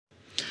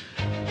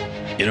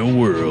In a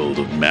world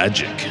of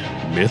magic,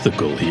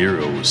 mythical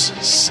heroes,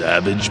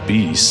 savage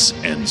beasts,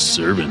 and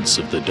servants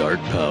of the dark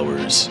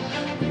powers,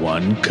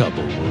 one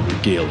couple will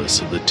regale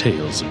us of the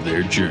tales of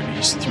their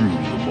journeys through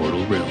the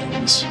mortal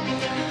realms.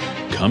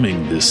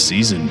 Coming this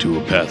season to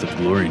a path of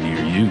glory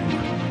near you,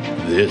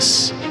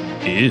 this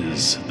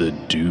is the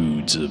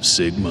Dudes of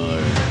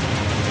Sigmar.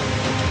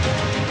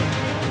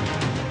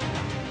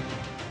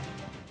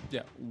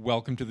 Yeah,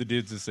 welcome to the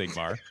Dudes of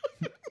Sigmar.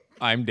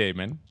 I'm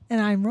Damon.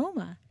 And I'm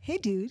Roma. Hey,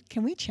 dude,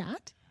 can we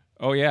chat?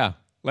 Oh, yeah,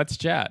 let's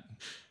chat.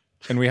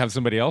 And we have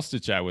somebody else to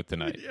chat with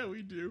tonight. Yeah,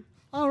 we do.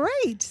 All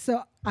right.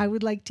 So I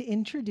would like to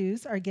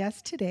introduce our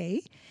guest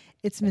today.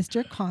 It's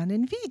Mr.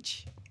 Conan V.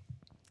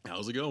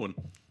 How's it going?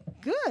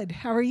 Good.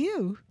 How are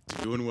you?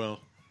 Doing well.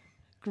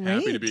 Great.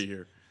 Happy to be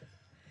here.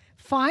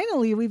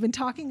 Finally, we've been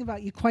talking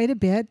about you quite a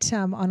bit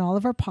on all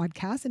of our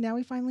podcasts, and now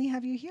we finally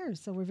have you here.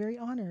 So we're very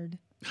honored.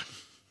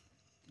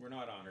 We're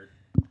not honored.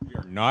 We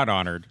are not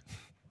honored.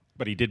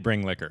 But he did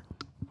bring liquor.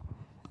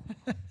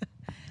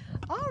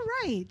 All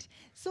right.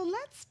 So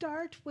let's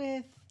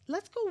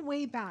go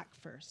way back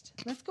first.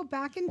 Let's go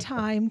back in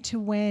time to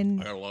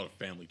when. I got a lot of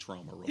family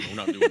trauma, Roma. We're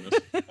not doing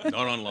this.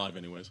 Not on live,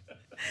 anyways.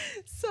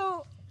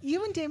 So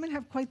you and Damon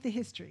have quite the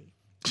history.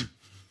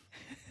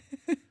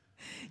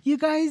 You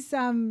guys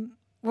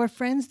were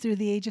friends through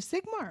the age of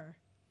Sigmar.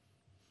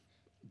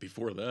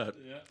 Before that.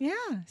 Yeah.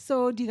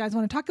 So do you guys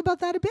want to talk about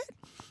that a bit?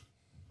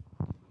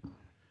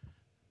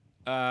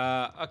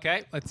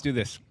 Okay, let's do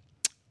this.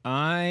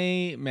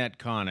 I met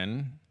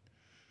Conan.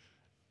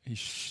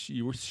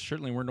 You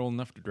certainly weren't old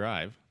enough to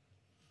drive.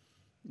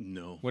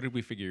 No. What did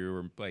we figure you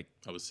were like?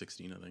 I was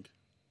 16, I think.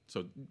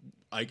 So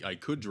I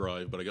could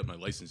drive, but I got my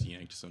license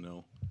yanked, so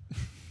no.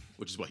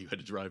 Which is why you had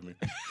to drive me.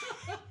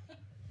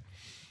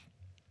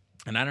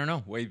 And I don't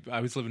know.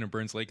 I was living in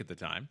Burns Lake at the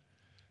time,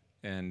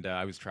 and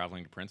I was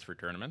traveling to Prince for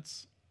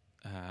tournaments.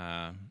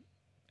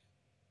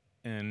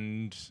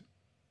 And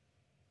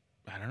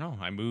I don't know.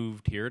 I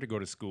moved here to go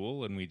to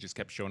school, and we just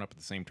kept showing up at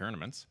the same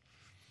tournaments.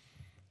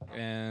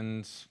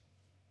 And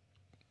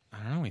I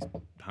don't know. We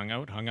hung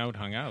out.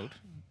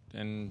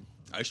 And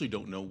I actually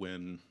don't know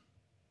when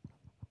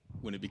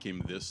it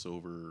became this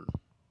over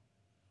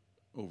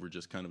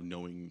just kind of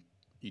knowing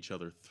each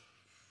other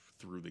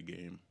through the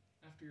game.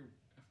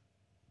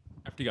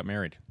 After you got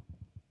married.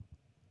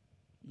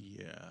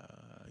 Yeah,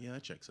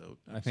 that checks out.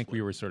 I think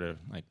we were sort of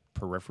like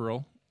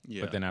peripheral.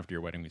 Yeah. But then after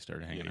your wedding, we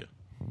started hanging out.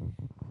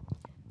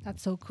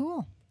 That's so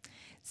cool.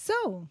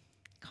 So,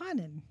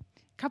 Conan,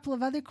 a couple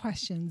of other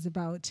questions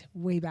about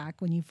way back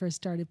when you first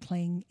started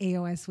playing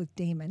AOS with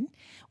Damon.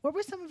 What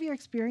were some of your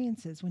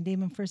experiences when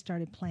Damon first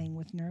started playing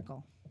with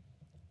Nurgle?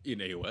 In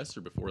AOS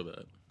or before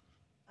that?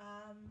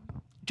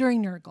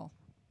 During Nurgle.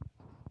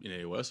 In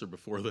AOS or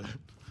before that?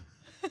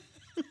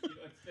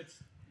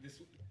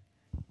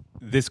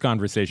 This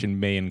conversation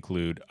may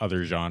include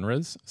other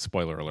genres.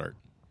 Spoiler alert.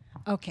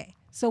 Okay.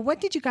 So what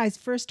did you guys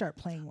first start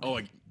playing with? Oh,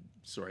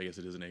 sorry, I guess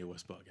it is an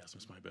AOS podcast.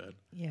 That's my bad.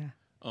 Yeah.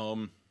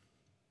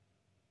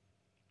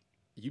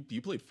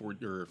 You played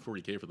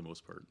 40K for the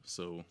most part,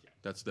 so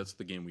that's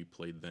the game we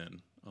played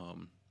then.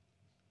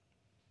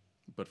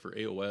 But for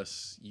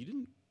AOS,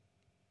 you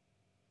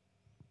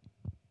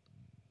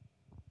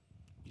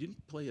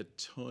didn't play a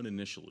ton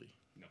initially.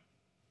 No.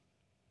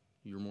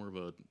 You were more of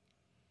a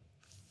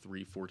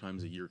 3-4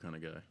 times a year kind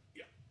of guy.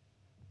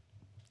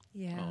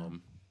 Yeah.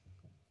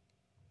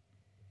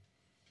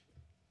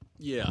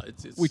 Yeah,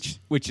 it's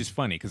which is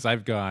funny because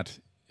I've got.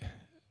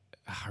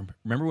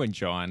 Remember when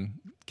John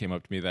came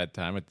up to me that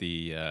time at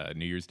the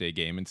New Year's Day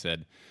game and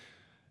said,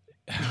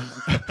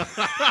 I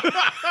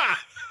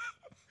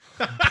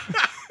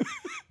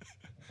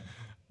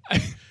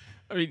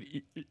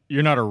mean,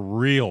 you're not a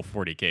real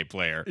 40K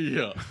player.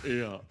 Yeah.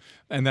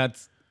 And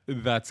that's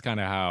kind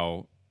of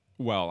how.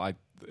 Well,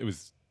 it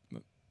was.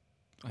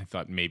 I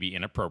thought maybe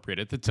inappropriate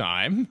at the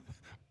time,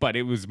 but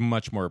it was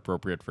much more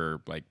appropriate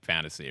for like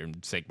fantasy and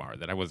Sigmar.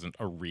 That I wasn't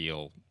a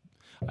real.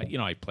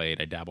 I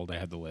played, I dabbled, I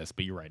had the list,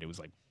 but you're right. It was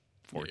like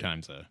four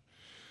times a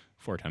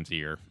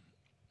year,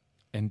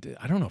 and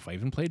I don't know if I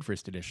even played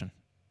First Edition.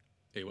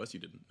 AOS,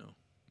 you didn't know.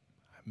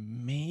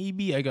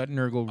 Maybe I got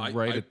Nurgle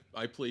right.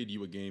 I played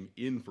you a game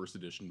in First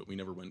Edition, but we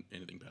never went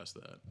anything past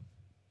that.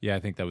 Yeah, I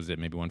think that was it.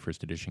 Maybe one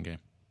First Edition game.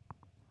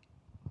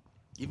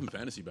 Even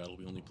Fantasy Battle,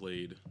 we only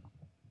played.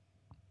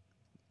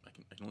 I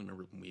can only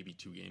remember maybe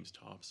 2 games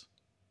tops.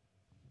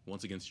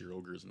 Once against your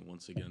ogres and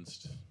once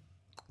against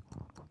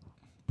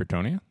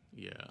Bretonia?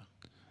 Yeah.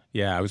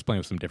 Yeah, I was playing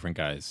with some different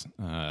guys.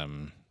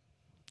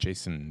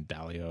 Jason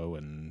Dalio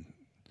and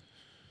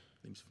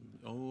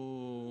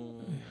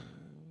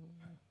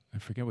I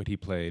forget what he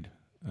played.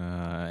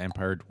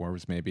 Empire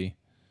Dwarves, maybe.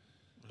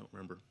 I don't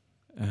remember.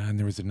 And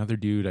there was another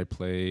dude I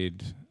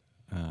played.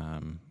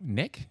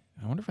 Nick?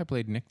 I wonder if I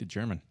played Nick the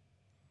German.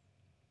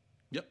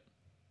 Yep.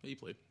 Yeah, you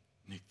played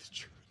Nick the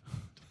German.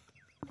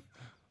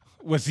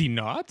 Was he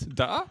not?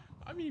 Duh.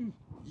 I mean,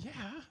 yeah,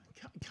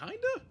 kind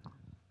of.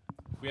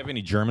 If we have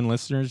any German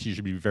listeners, you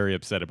should be very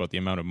upset about the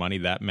amount of money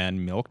that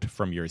man milked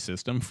from your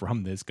system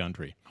from this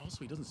country. Also,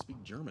 he doesn't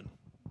speak German.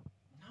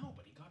 No,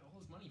 but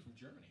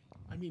Germany.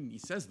 I mean, he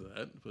says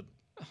that, but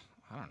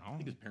I don't I think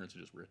know. his parents are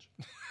just rich.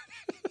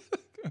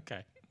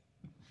 Okay.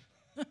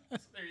 So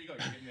there you go. You're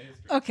getting the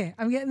history. Okay,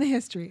 I'm getting the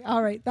history.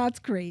 All right, that's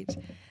great.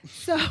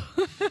 So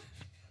A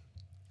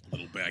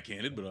little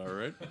backhanded, but all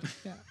right.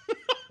 yeah.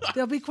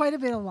 There'll be quite a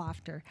bit of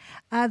laughter.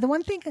 The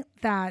one thing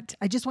that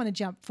I just want to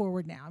jump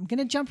forward now, I'm going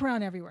to jump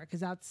around everywhere because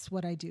that's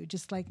what I do,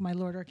 just like my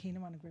Lord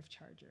Arcanum on a Griff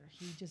Charger.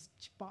 He just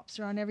bops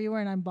around everywhere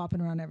and I'm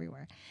bopping around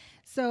everywhere.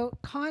 So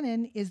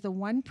Conan is the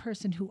one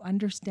person who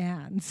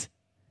understands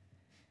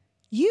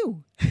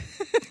you.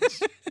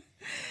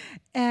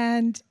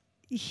 And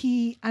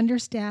he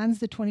understands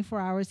the 24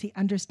 hours. He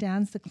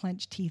understands the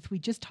clenched teeth. We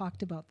just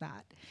talked about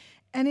that.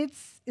 And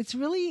it's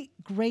really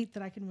great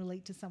that I can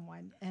relate to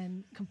someone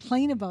and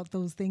complain about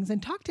those things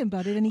and talk to him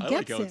about it, and he I gets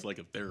like how it. it's like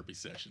a therapy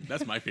session.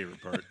 That's my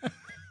favorite part.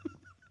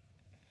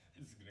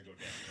 This is going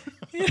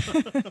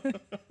to go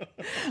down.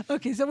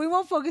 Okay, so we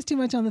won't focus too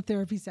much on the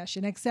therapy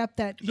session, except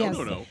that, No, yes,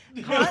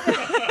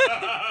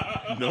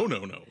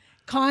 no. No.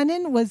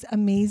 Conan was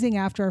amazing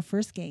after our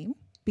first game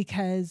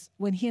because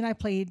when he and I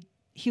played,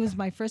 he was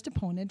my first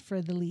opponent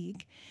for the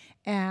league,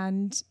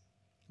 and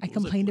I What was I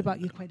complained playing about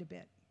you then? quite a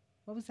bit.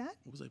 What was that?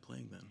 What was I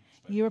playing then?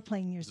 You were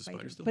playing your Was the spider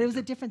spiders, still but it was a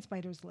okay? different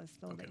spiders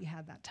list though that Okay. you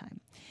had that time,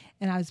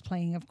 and I was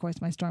playing, of course,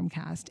 my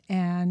Stormcast.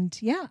 And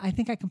yeah, I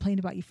think I complained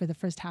about you for the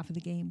first half of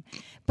the game,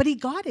 but he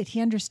got it.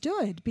 He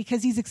understood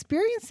because he's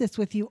experienced this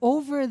with you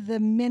over the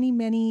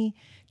many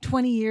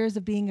 20 years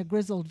of being a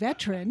grizzled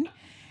veteran,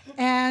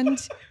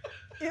 and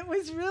it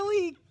was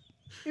really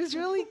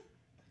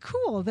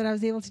cool that I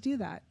was able to do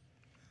that.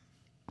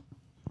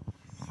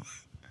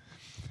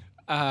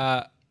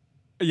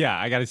 Yeah,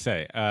 I got to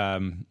say,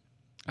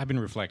 I've been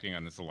reflecting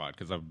on this a lot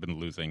because I've been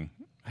losing.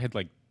 I had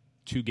like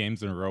 2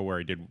 games in a row where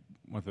I did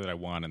one that I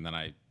won, and then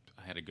I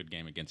had a good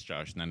game against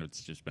Josh, and then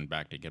it's just been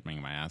back to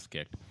getting my ass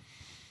kicked.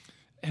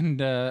 And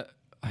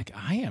like,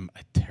 I am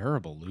a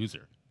terrible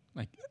loser.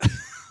 Like,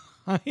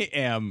 I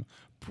am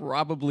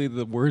probably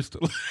the worst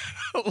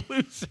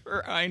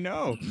loser I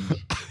know.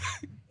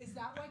 Is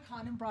that why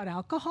Conan brought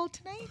alcohol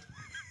tonight?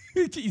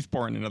 He's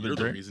pouring another You're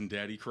the drink. reason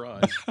Daddy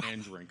cries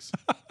and drinks.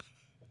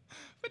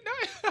 But no,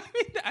 I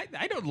mean,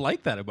 I don't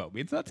like that about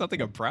me. It's not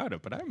something I'm proud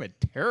of, but I'm a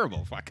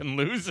terrible fucking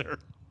loser.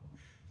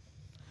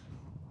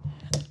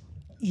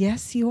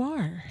 Yes, you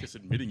are. Just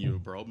admitting you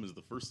have a problem is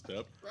the first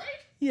step.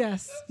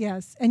 Yes.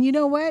 And you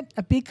know what?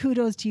 A big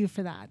kudos to you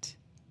for that.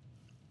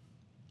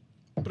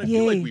 But I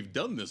feel like Yay. we've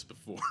done this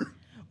before.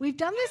 We've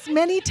done this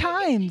many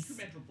times.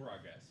 Incremental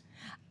progress.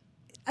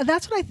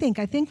 That's what I think.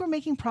 I think we're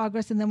making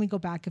progress and then we go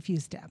back a few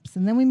steps.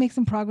 And then we make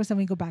some progress and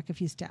we go back a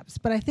few steps.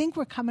 But I think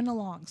we're coming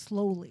along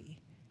slowly.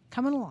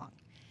 Coming along.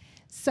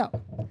 So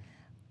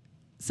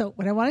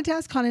what I wanted to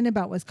ask Conan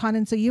about was,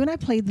 Conan, so you and I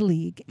played the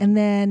league and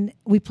then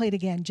we played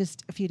again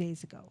just a few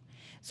days ago.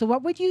 So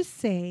what would you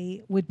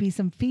say would be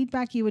some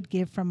feedback you would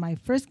give from my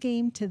first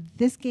game to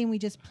this game we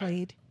just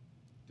played?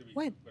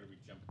 What? Did we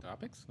jump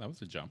topics? That was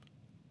a jump.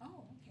 Oh,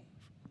 okay.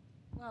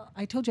 Well,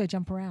 I told you I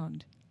jump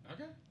around.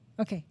 Okay.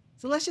 Okay.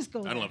 So let's just go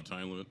I there. don't have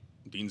time limit.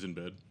 Dean's in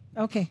bed.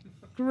 Okay.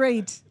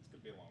 Great. It's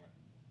going to be a long one.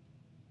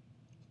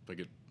 If I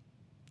get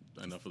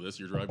enough of this,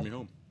 you're driving me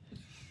home.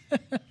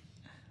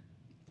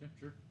 Yeah,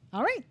 sure.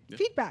 All right. Yeah.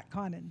 Feedback,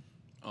 Conan.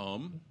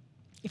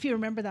 If you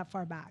remember that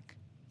far back.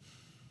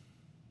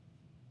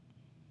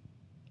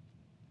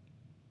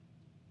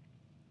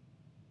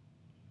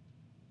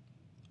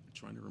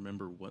 Trying to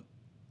remember what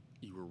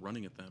you were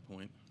running at that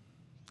point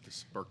to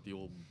spark the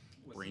old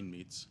brain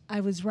meats.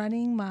 I was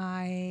running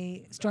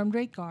my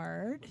Stormdrake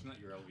Guard. It's not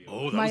your LVO.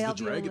 Oh, that My was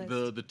the LVO dragon.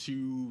 list. The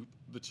two.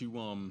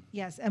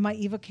 Yes, and my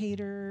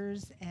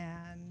Evocators,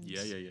 and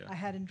Yeah. I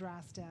had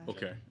Andrasta.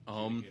 Okay.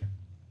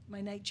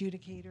 My Knight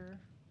Judicator.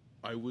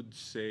 I would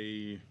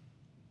say.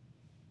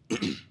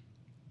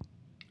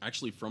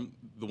 Actually, from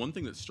the one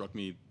thing that struck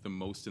me the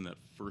most in that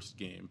first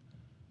game,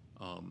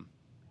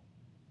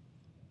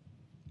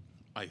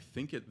 I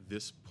think at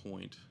this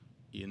point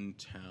in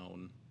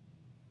town,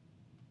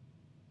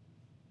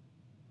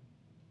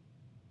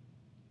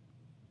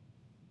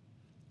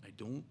 I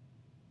don't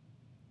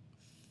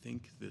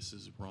think this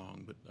is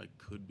wrong, but I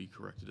could be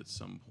corrected at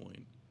some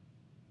point.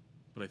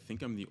 But I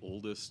think I'm the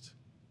oldest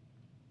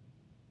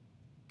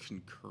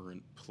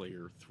concurrent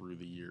player through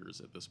the years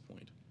at this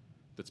point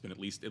that's been at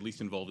least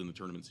involved in the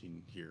tournament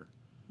scene here.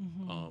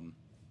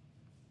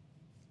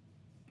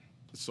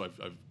 So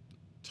I've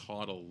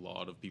taught a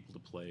lot of people to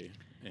play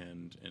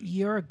and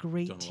You're a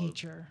great done a lot of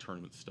teacher.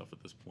 tournament stuff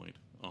at this point.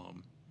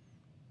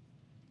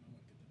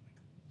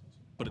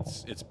 But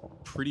it's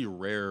pretty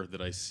rare that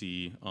I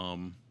see.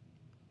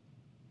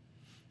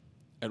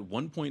 At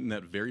one point in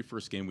that very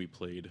first game we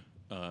played,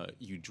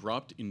 you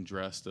dropped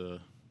Indrasta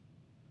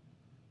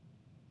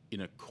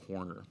in a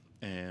corner,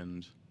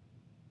 and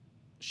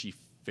she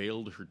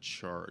failed her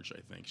charge,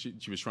 I think. She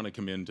was trying to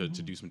come in to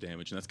do some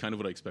damage, and that's kind of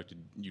what I expected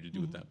you to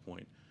do at that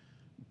point.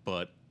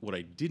 But what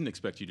I didn't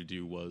expect you to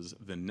do was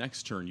the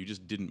next turn, you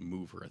just didn't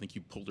move her. I think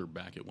you pulled her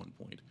back at one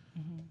point.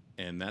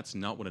 And that's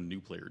not what a new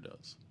player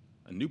does.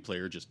 A new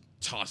player just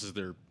tosses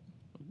their,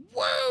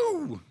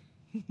 whoa,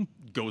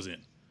 goes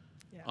in.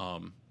 Yeah.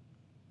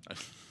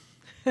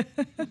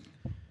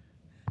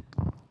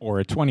 Or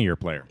a 20-year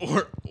player.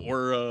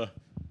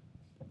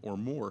 Or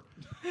more.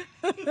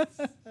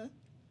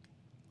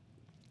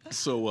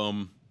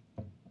 So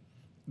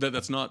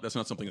that's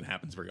not something that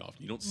happens very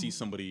often. You don't see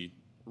somebody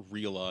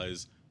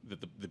realize that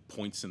the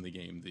points in the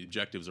game, the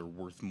objectives are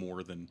worth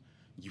more than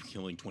you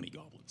killing 20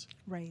 goblins.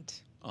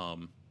 Right.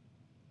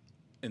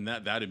 And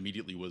that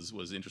immediately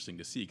was interesting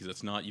to see,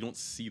 because you don't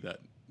see that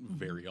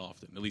very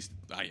often. At least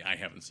I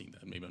haven't seen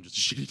that. Maybe I'm just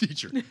a shitty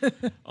teacher.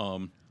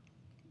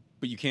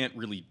 But you can't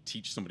really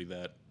teach somebody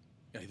that.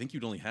 I think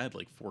you'd only had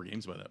like 4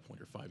 games by that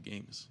point, or 5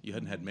 games. You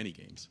hadn't had many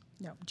games.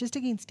 No, just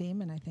against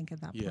Damon, I think,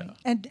 at that Yeah.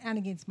 point. And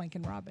against Mike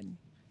and Robin.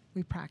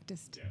 We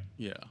practiced.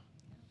 Yeah.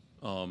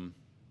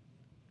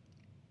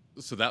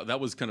 So that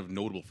was kind of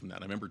notable from that.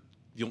 I remember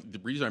the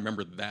reason I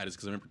remember that is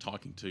because I remember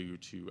talking to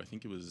I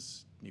think it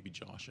was maybe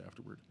Josh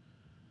afterward,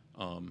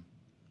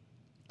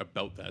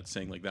 about that,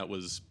 saying like it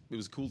was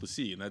cool to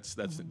see, and that's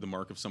the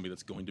mark of somebody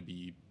that's going to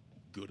be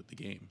good at the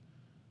game.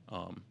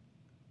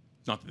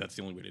 Not that that's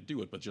the only way to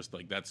do it, but just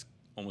like that's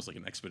almost like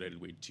an expedited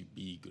way to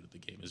be good at the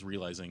game, is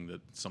realizing that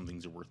some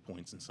things are worth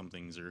points and some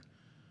things are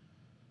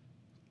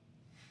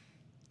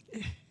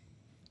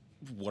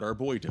what our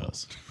boy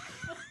does.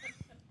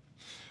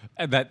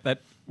 And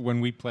that when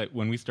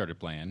we started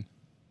playing,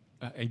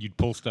 and you'd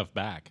pull stuff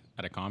back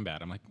out of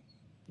combat, I'm like,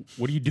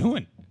 what are you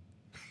doing?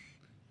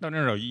 No.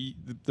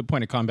 The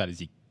point of combat is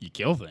you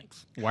kill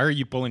things. Why are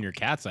you pulling your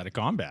cats out of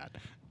combat?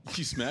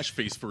 You smash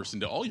face first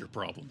into all your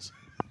problems.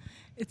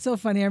 It's so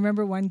funny. I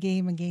remember one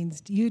game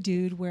against you,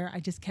 dude, where I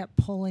just kept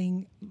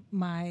pulling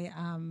my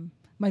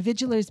my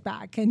vigilers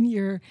back, and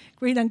your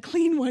great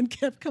unclean one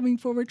kept coming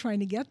forward trying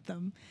to get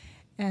them,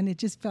 and it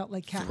just felt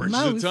like cat and Inches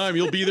mouse. at a time,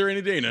 you'll be there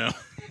any day now.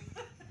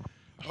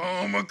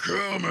 I'm a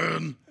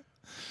coming.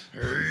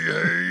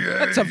 Hey.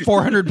 That's a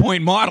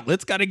 400-point model.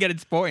 It's got to get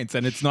its points,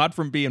 and it's not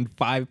from being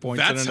 5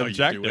 points That's in how an you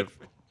do objective.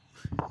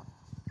 it.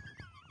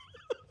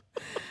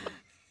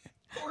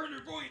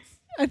 400 points.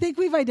 I think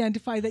we've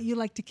identified that you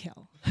like to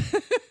kill.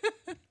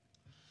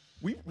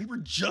 We were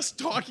just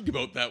talking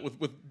about that with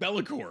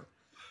Bellicor.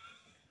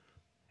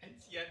 And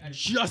yet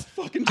Just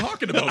fucking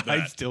talking about I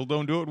that. still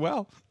don't do it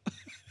well.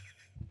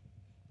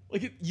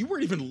 Like you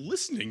weren't even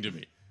listening to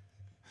me.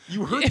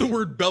 You heard the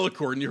word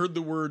Bellicor and you heard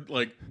the word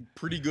like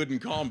pretty good in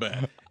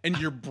combat, and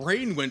your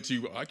brain went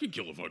to I could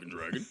kill a fucking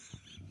dragon.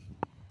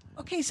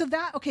 Okay,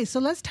 so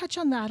let's touch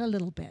on that a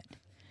little bit.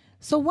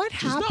 So what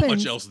There's happens? not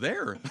much else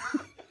there.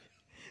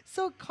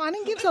 So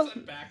Conan gives a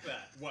Back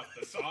that. What,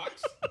 the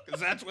socks?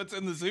 Because that's what's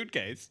in the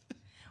suitcase.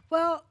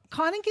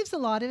 Conan gives a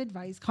lot of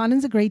advice.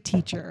 Conan's a great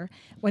teacher.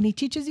 When he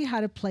teaches you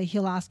how to play,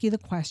 he'll ask you the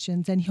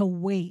questions and he'll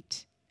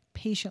wait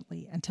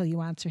patiently until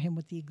you answer him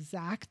with the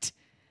exact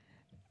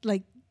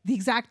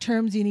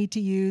terms you need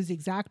to use, the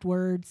exact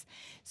words.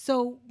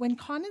 So when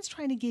Conan's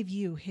trying to give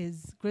you,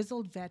 his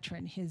grizzled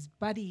veteran, his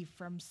buddy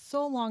from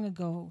so long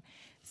ago,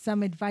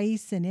 some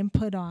advice and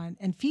input on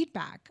and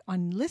feedback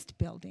on list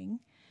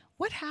building,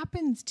 what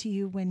happens to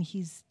you when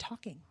he's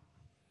talking?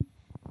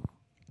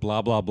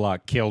 Blah, blah, blah.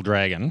 Kill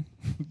dragon.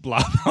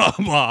 Blah, blah,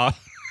 blah.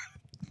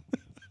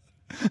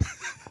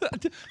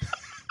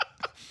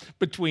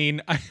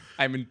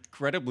 I'm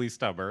incredibly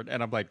stubborn,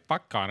 and I'm like,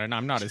 fuck Conan,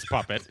 I'm not his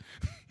puppet.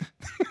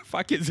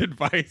 Fuck his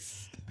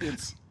advice.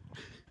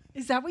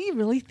 Is that what you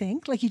really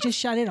think? Like you just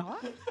shut it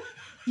off?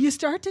 You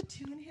start to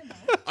tune him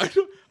out?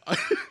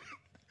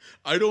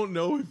 I don't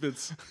know if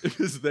it's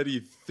that he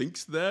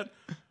thinks that,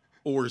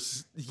 or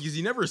because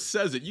he never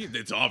says it.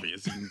 It's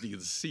obvious. You can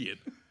see it.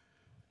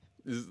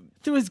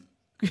 Through his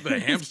The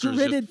hamster's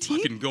gritted just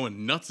teeth? fucking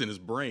going nuts in his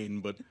brain,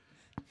 but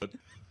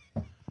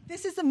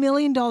This is $1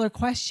 million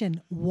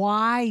question.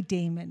 Why,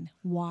 Damon?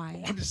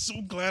 Why? I'm just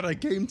so glad I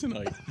came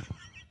tonight.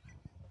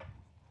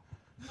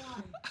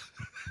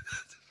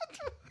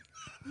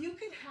 You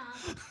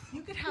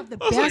could have the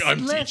I was best like,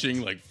 I'm list.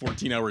 teaching like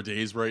 14-hour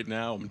days right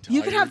now. I'm tired.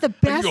 You could have the I can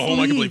best go home.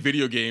 I can play league.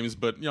 video games,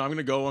 but I'm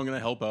gonna go. I'm gonna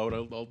help out.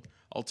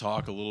 I'll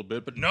talk a little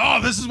bit, but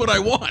no, this is what I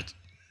want.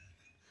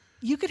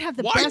 You could have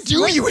the Why best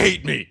do list. you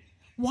hate me?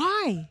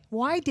 Why?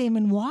 Why,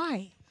 Damon?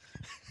 Why?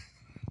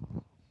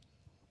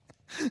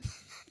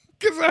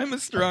 Because I'm a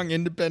strong,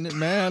 independent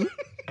man.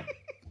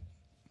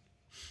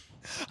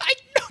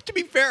 To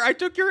be fair, I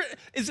took your...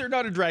 Is there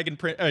not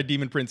a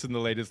demon prince in the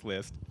latest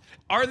list?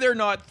 Are there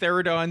not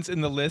Therodons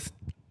in the list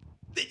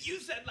that you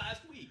said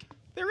last week?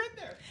 They're in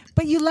there.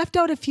 But you left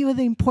out a few of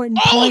the important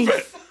All points. of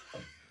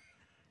it.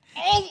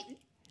 All.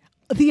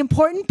 The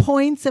important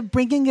points of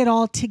bringing it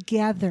all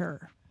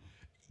together.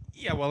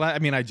 Yeah, well, I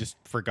mean, I just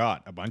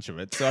forgot a bunch of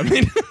it. So, I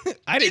mean,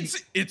 I didn't...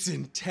 It's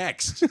in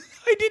text.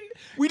 I didn't...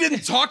 We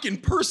didn't talk in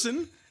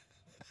person.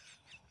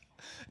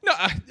 No,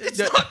 It's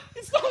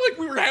not like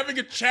we were having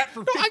a chat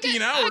for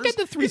 15 hours. I got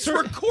the three It's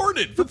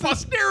recorded for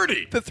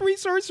posterity. The 3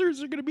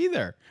 sorcerers are going to be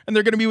there, and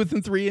they're going to be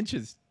within 3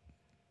 inches.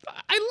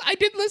 I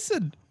did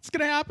listen. It's going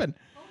to happen.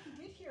 Oh, you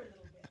did hear a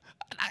little bit.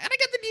 And I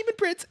got the demon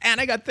prince,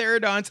 and I got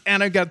Therodons,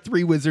 and I got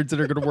 3 wizards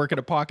that are going to work in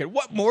a pocket.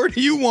 What more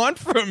do you want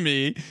from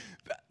me?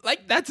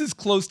 Like, that's as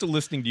close to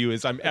listening to you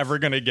as I'm ever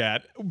going to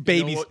get.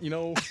 Babies. You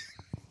know what?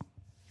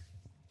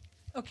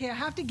 Okay, I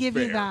have to give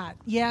you Fair. that.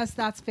 Yes,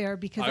 that's fair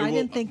because I will-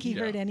 didn't think he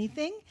yeah. heard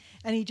anything,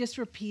 and he just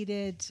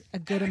repeated a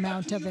good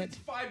amount of it.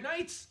 5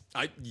 nights.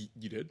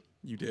 You did.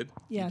 You did.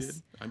 Yes. You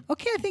did.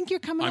 Okay, I think you're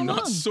coming I'm along.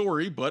 not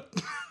sorry, but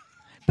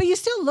But you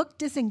still look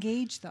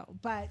disengaged, though.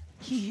 But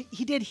he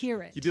did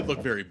hear it. you did look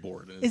very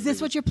bored. Is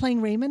this what you're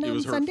playing Raymond on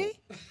was Sunday?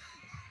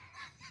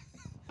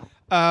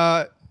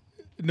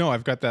 No,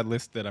 I've got that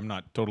list that I'm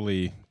not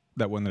totally,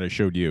 that one that I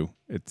showed you.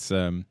 It's,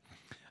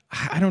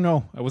 I don't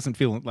know. I wasn't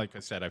feeling, like I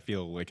said, I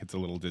feel like it's a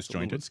little a little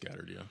disjointed. bit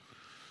scattered?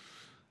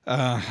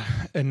 Yeah.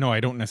 And no, I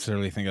don't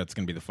necessarily think that's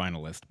going to be the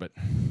final list, but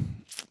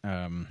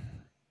I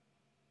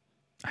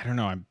don't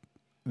know.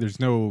 There's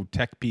no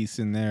tech piece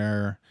in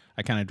there.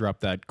 I kind of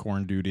dropped that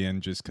corn dude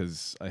in just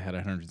because I had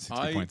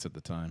 160 points at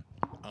the time.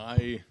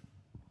 I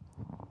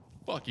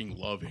fucking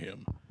love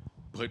him,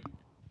 but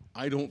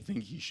I don't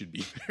think he should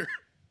be there.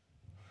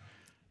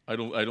 I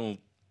don't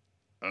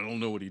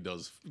know what he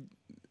does.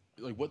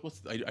 Like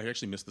I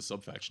actually missed the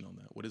subfaction on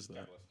that. What is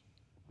that?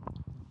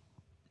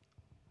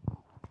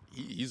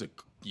 He's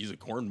a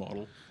corn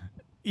model.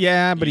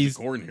 Yeah, but He's a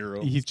corn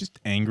hero. He's just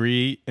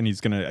angry, and he's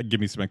gonna give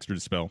me some extra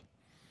dispel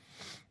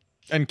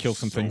and kill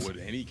some things. So would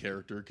any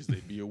character, because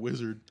they'd be a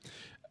wizard.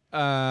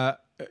 Yeah,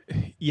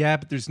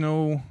 but there's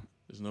no.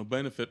 There's no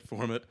benefit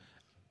from it.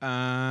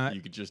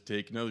 You could just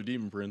take another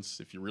demon prince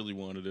if you really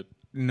wanted it.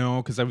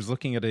 No, because I was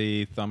looking at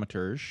a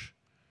thaumaturge.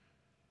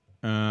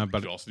 You But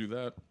could also do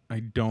that.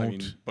 I don't. I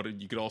mean,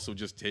 but you could also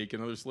just take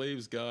another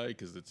slaves guy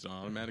because it's an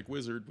automatic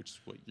wizard, which is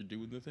what you're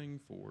doing the thing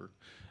for.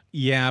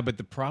 Yeah, but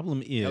the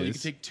problem is, Hell, you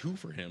could take 2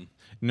 for him.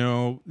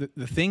 no.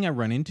 The thing I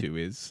run into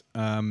is,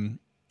 and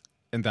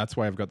that's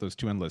why I've got those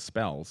 2 endless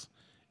spells,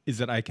 is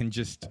that I can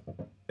just,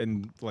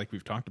 and like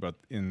we've talked about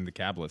in the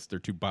Cab list, they're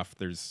too buff.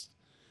 There's,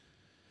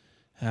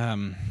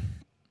 the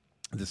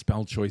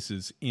spell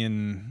choices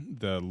in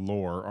the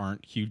lore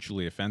aren't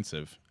hugely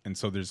offensive, and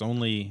so there's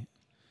only.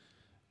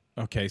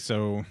 Okay,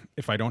 so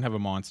if I don't have a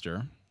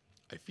monster,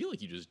 I feel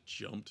like you just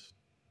jumped.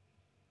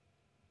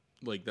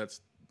 Like that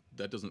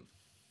doesn't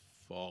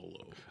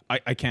follow.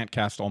 I can't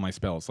cast all my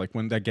spells. Like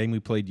when that game we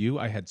played you,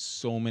 I had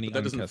so many But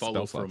that doesn't uncast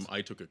follow spell from slots.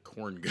 I took a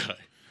corn guy.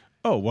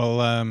 Oh, well,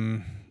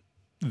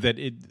 that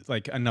it,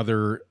 like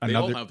another. They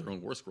all have their own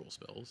war scroll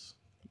spells.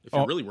 If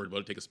you're really worried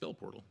about it, take a spell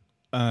portal.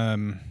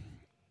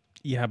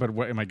 Yeah, but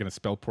what am I going to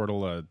spell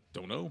portal?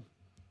 Don't know.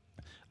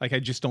 Like, I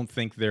just don't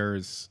think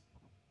there's.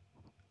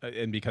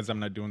 And because I'm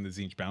not doing the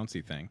Zinch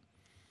bouncy thing.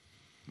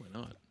 Why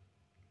not?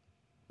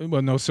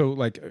 Well, no, so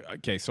like,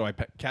 okay, so I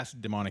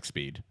cast Demonic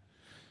Speed.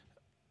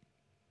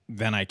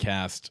 Then I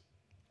cast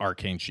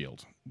Arcane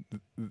Shield.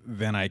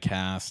 Then I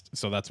cast,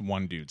 so that's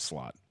one dude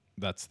slot.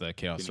 That's the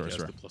Chaos Can you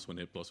Sorcerer. cast the +1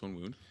 hit, +1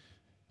 wound?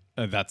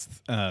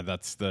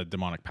 That's the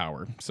Demonic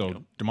Power. So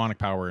Yep. Demonic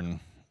Power and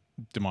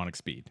Demonic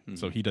Speed.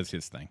 So he does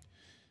his thing.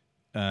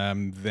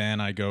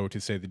 Then I go to,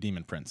 say, the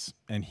Demon Prince.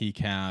 And he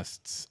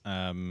casts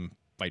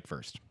Fight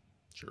First.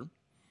 Sure.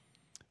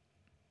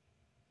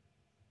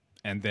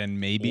 And then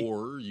maybe...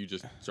 Or you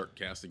just start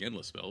casting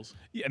endless spells.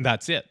 Yeah, and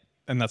that's it.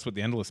 And that's what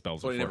the endless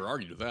spells So are I for. never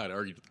argued with that. I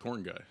argued with the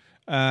corn guy.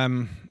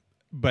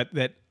 But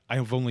that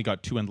I've only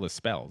got 2 endless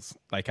spells.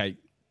 Like I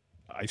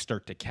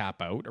start to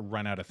cap out or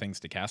run out of things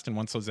to cast, and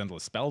once those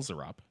endless spells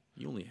are up,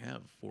 You only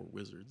have 4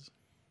 wizards.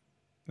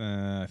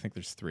 I think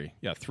there's 3.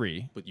 Yeah,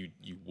 3. But you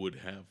would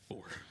have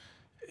 4.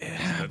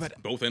 Yeah, that's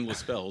both endless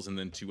spells and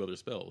then 2 other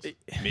spells.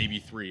 Maybe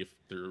 3 if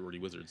they're already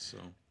wizards. So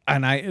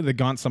And the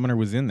Gaunt Summoner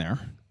was in there.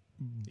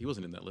 he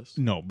wasn't in that list.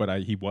 No,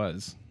 but he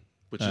was.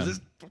 Which is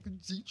this fucking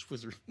Zinch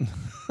wizard.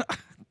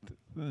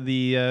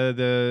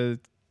 The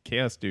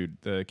Chaos dude,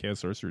 the Chaos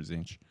Sorcerer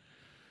Zinch.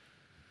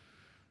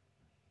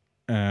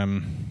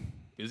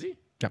 Is he?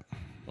 Yeah,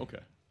 Okay.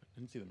 I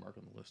didn't see the mark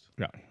on the list.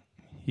 yeah.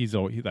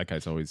 That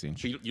guy's always Zinch.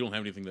 So you don't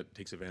have anything that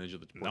takes advantage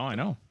of the... No, I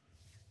know.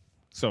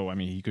 So, I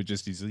mean, he could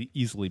just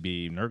easily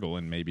be Nurgle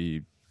and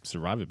maybe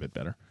survive a bit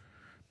better.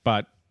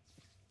 But,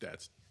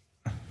 That's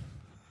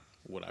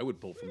what I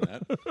would pull from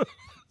that. all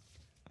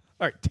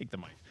right, take the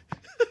mic.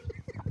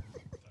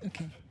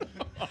 Okay.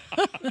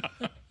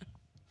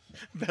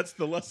 That's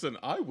the lesson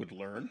I would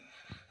learn.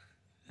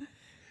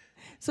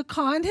 So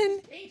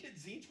Conan, Painted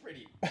Zinch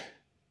pretty.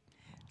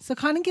 so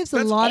Conan gives a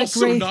That's lot of also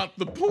great. not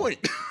the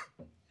point.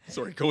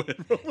 Sorry, go ahead,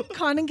 Roland.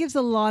 Conan gives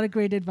a lot of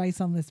great advice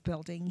on this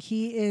building.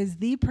 He is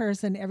the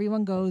person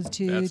everyone goes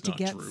to That's not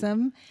get true.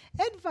 some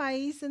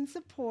advice and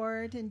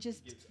support and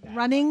just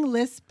running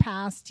lists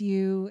past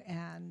you.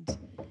 And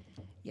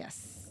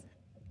yes.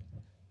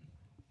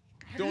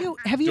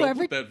 Have you don't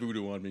ever? put that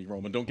voodoo on me,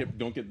 Roman? Don't get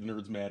the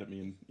nerds mad at me.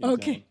 In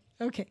Okay.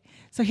 Okay.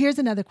 So here's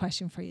another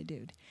question for you,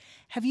 dude.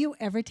 Have you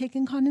ever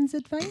taken Conan's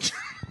advice?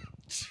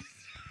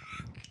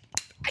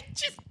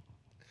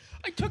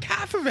 I took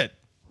half of it.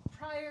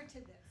 Prior to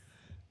this.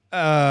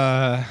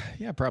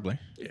 Yeah, probably.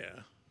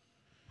 Yeah.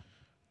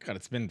 God,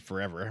 it's been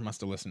forever. I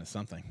must have listened to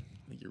something.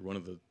 I think you're one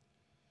of the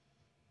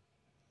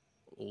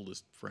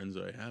oldest friends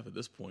I have at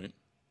this point.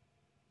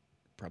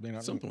 Probably not.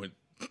 At some point,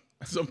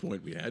 At some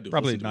point, we had to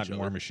Probably listen to not each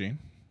War other. Machine.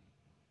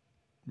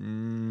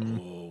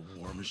 Oh,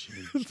 War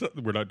Machine.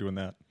 We're not doing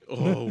that.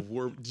 Oh,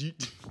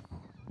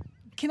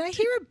 Can I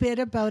hear a bit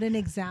about an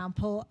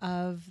example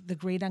of the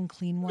Great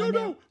Unclean One?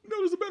 No,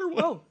 there's a better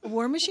one. Oh,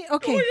 War Machine?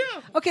 Okay. Oh,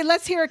 yeah. Okay,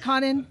 let's hear it,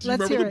 Conan. Do you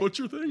Let's remember hear the it.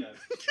 butcher thing?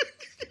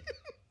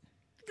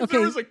 Okay.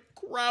 There was a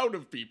crowd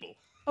of people.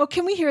 Oh,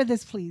 can we hear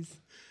this, please?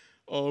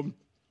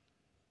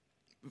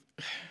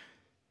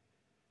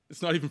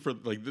 It's not even for,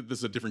 like, this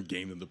is a different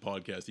game than the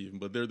podcast even,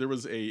 but there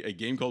was a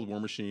game called War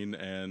Machine,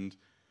 and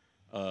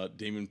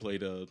Damon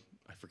played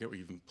I forget what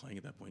you were even playing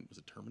at that point. Was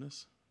it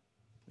Terminus?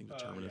 I think it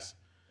was Terminus.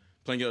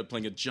 Yeah.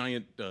 Playing a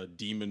giant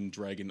demon,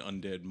 dragon,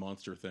 undead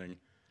monster thing.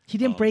 He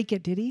didn't break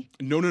it, did he?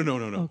 No.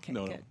 Okay,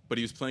 No. good. But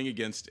he was playing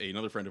against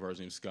another friend of ours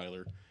named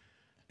Skylar.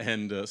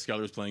 And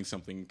Skylar was playing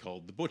something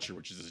called the Butcher,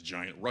 which is this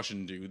giant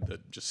Russian dude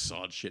that just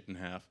sawed shit in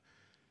half.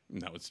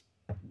 And that was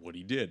what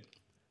he did.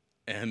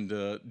 And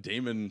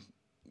Damon,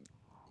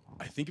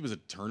 I think it was a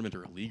tournament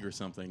or a league or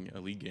something, a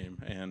league game.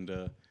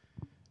 And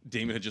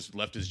Damon had just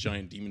left his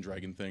giant demon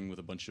dragon thing with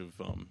a bunch of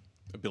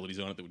abilities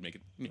on it that would make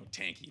it,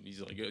 tanky. And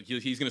he's like,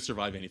 he's going to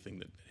survive anything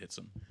that hits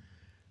him.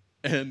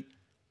 And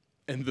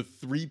the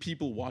three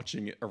people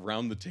watching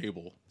around the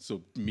table,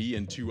 so me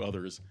and two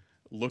others,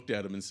 looked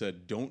at him and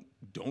said, don't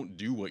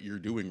do what you're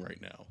doing right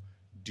now.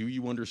 Do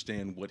you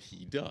understand what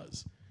he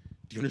does?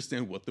 Do you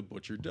understand what the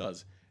Butcher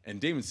does?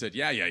 And Damon said,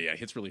 yeah,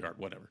 hits really hard,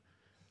 whatever.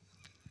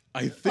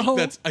 I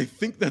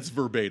think that's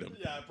verbatim.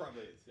 Yeah, it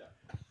probably is, yeah.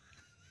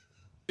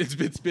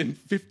 It's been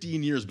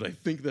 15 years, but I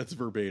think that's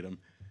verbatim.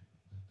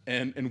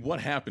 And what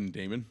happened,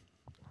 Damon?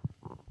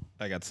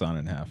 I got sawn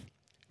in half.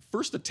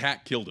 First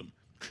attack killed him.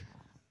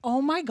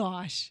 Oh my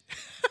gosh.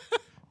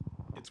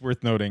 It's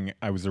worth noting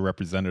I was a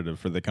representative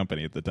for the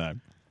company at the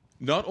time.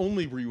 Not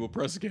only were you a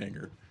press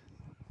ganger,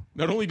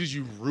 not only did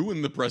you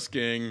ruin the press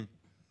gang,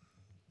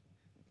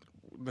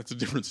 that's a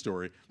different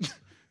story.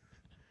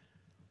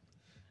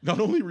 Not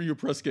only were you a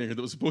press ganger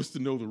that was supposed to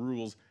know the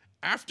rules,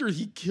 after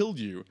he killed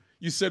you,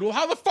 you said, well,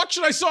 how the fuck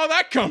should I saw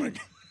that coming?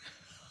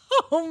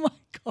 Oh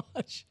my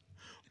gosh.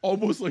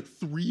 Almost like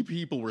three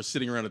people were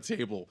sitting around a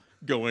table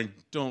going,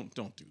 don't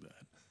do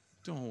that.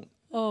 Don't.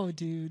 Oh,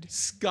 dude.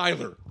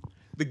 Skylar,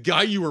 the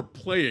guy you were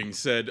playing,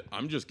 said,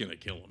 I'm just going to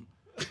kill him.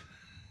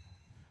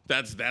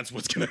 That's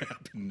what's going to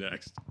happen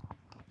next.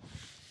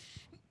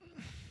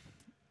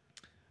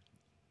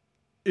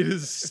 It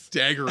is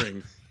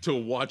staggering to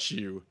watch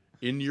you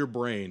in your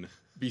brain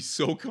be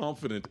so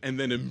confident and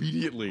then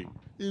immediately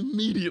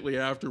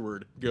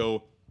afterward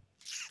go,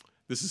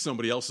 this is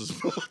somebody else's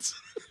fault.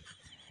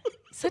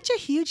 Such a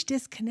huge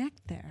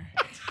disconnect there.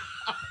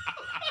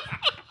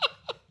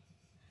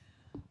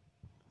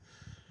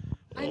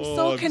 I'm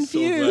so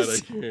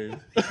confused. So glad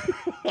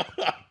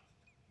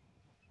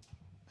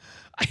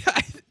I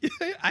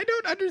came. I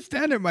don't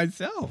understand it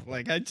myself.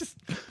 I don't.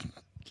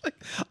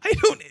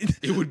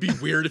 It would be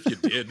weird if you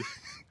did.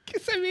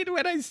 Because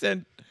when I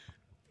sent.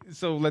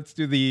 So let's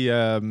do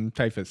the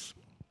typhus.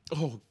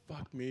 Oh,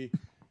 fuck me.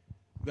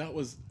 That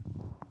was.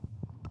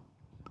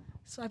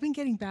 So I've been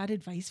getting bad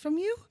advice from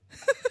you?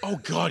 Oh,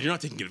 God, you're not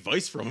taking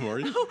advice from him, are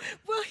you? Oh,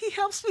 well, he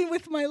helps me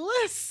with my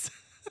lists.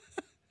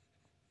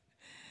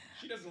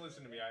 She doesn't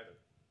listen to me either.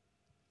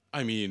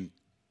 I mean,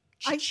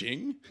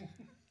 cha-ching?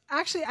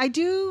 Actually, I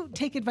do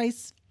take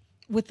advice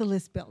with the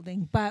list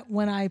building, but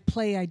when I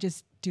play, I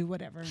just do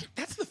whatever.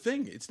 That's the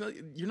thing. It's not.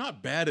 You're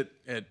not bad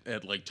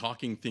at like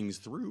talking things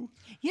through.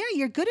 Yeah,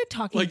 you're good at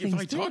talking Like things if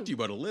I through. talk to you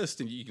about a list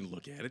and you can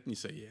look at it and you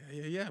say,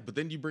 yeah, but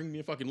then you bring me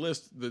a fucking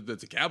list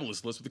that's a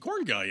cabalist list with a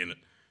corn guy in it.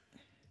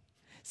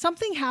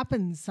 Something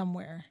happens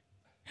somewhere.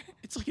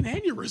 It's like an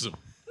aneurysm.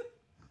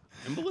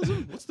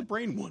 Embolism? What's the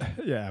brain one?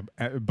 Yeah,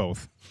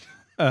 both.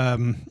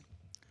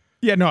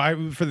 Yeah,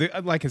 no.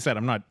 Like I said,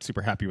 I'm not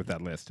super happy with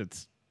that list.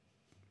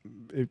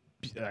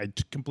 I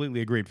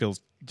completely agree. It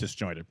feels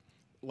disjointed.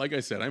 Like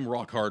I said, I'm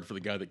rock hard for the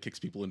guy that kicks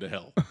people into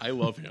hell. I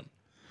love him.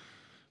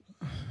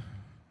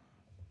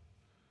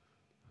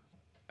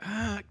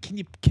 Can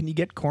you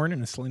get corn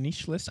in a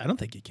Slaanesh list? I don't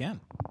think you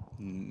can.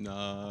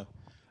 Nah.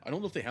 I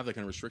don't know if they have that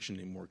kind of restriction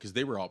anymore because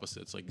they were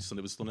opposites. Like, so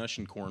there was Slaanesh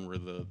and Khorne were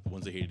the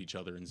ones that hated each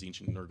other, and Tzeentch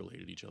and Nurgle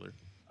hated each other.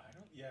 I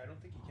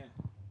don't think you can.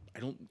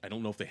 I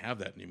don't know if they have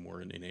that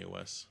anymore in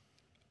AOS.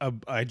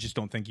 I just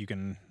don't think you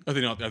can. Are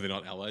they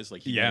not allies?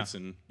 Like Heathknights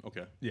and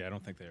okay. Yeah, I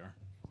don't think they are.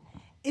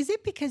 Is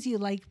it because you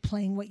like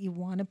playing what you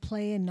want to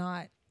play and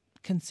not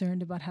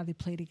concerned about how they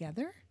play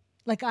together?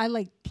 Like I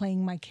like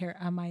playing my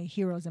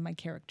heroes and my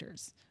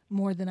characters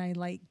more than I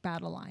like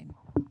battle line.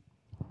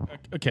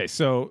 Okay,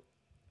 so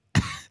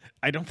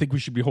I don't think we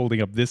should be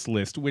holding up this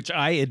list, which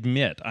I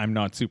admit I'm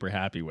not super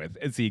happy with,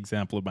 as the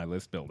example of my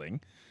list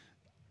building.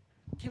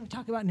 Can we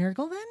talk about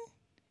Nurgle then?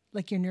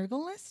 Like your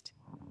Nurgle list?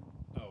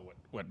 Oh,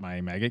 what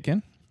my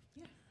Maggotkin?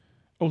 Yeah.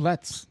 Oh,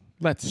 let's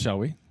shall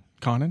we?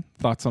 Conan,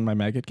 thoughts on my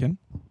Maggotkin?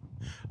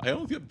 I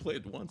only got to play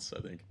it once,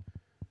 I think.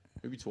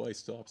 Maybe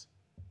twice, tops.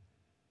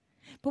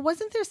 But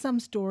wasn't there some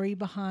story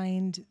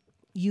behind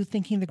you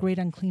thinking the Great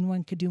Unclean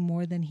One could do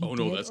more than he did? Oh,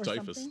 no, that's or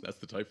typhus. something? That's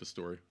the typhus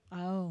story.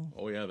 Oh.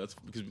 Oh, yeah, that's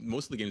because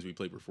most of the games we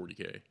played were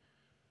 40K.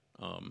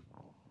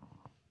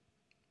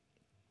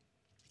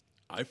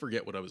 I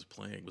forget what I was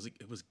playing.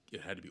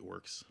 It had to be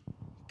Orcs,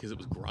 because it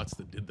was Grotz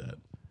that did that.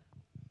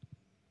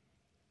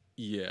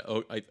 Yeah.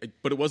 Oh,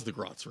 but it was the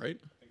Grotz, right?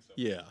 I think so.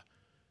 Yeah,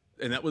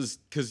 and that was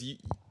because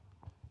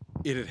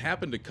it had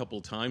happened a couple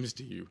times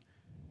to you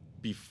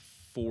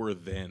before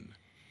then.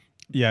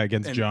 Yeah,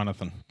 against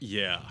Jonathan.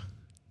 Yeah.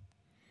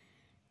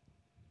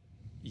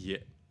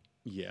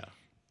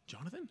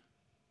 Jonathan?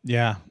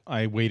 Yeah,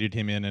 I weighted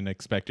him in and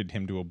expected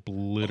him to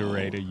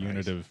obliterate a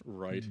unit of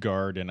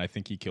guard, and I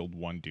think he killed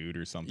one dude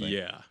or something.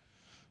 Yeah,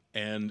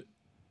 and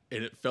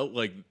it felt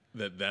like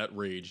that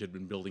rage had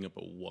been building up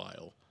a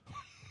while.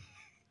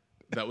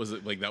 that was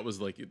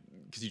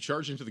because you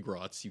charged into the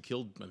Grotz, you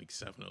killed I think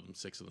 6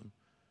 of them,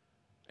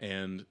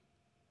 and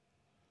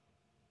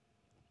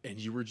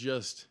you were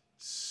just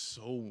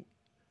so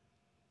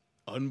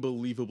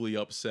unbelievably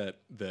upset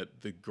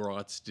that the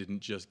Grotz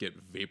didn't just get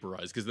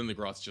vaporized, because then the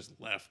Grotz just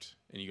left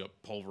and you got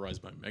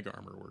pulverized by Mega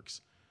Armor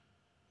Works.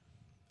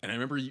 And I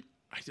remember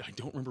I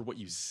don't remember what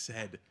you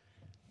said,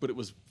 but it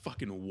was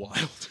fucking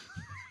wild.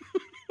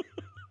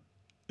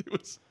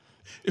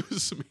 It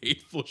was some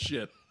hateful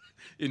shit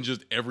in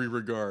just every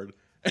regard.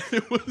 And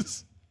it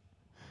was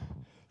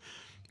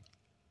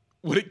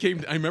when it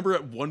came to, I remember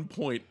at one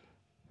point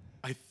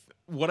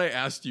what I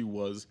asked you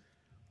was,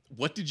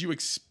 what did you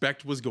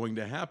expect was going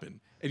to happen?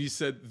 And you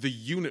said the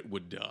unit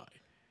would die.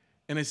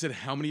 And I said,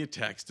 how many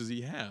attacks does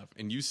he have?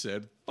 And you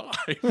said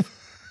 5.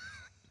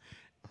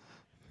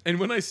 And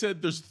when I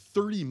said there's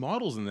 30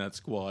 models in that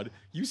squad,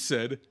 you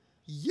said,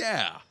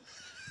 yeah.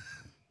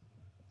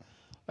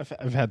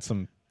 I've had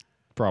some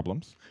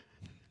problems.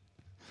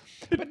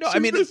 But no, to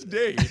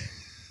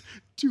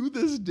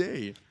this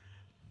day,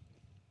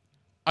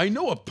 I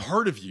know a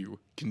part of you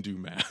can do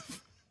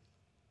math.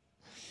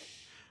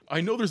 I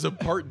know there's a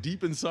part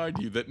deep inside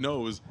you that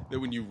knows that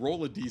when you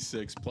roll a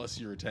d6 plus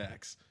your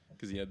attacks,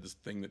 because he had this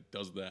thing that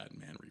does that in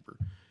Man Reaper,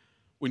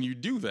 when you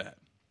do that,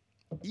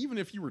 even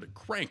if you were to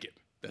crank it,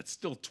 that's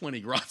still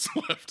 20 Grotz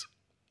left.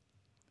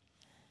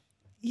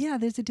 Yeah,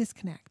 there's a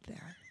disconnect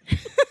there.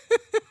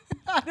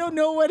 I don't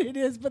know what it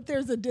is, but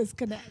there's a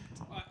disconnect.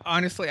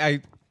 Honestly,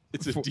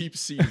 it's a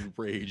deep-seated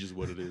rage is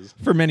what it is.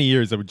 For many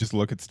years, I would just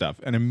look at stuff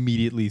and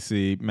immediately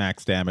see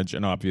max damage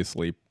and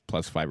obviously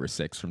plus 5 or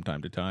 6 from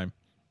time to time.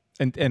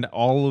 And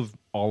all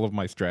of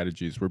my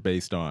strategies were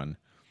based on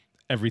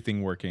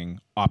everything working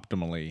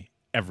optimally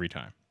every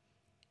time.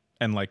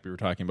 And like we were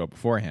talking about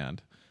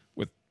beforehand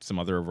with some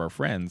other of our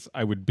friends,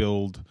 I would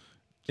build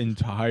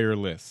entire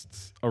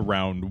lists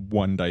around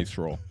one dice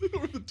roll.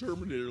 Or the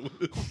Terminator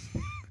list.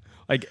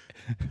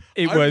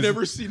 I've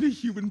never seen a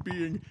human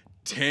being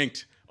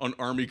tanked on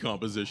army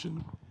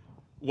composition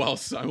while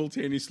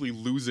simultaneously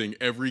losing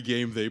every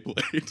game they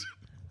played.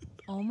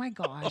 Oh my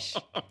gosh!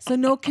 So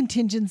no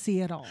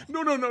contingency at all.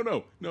 No.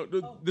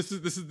 Oh. This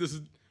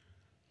is.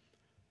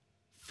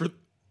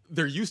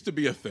 There used to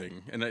be a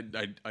thing, and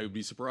I would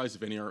be surprised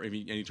if any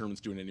tournaments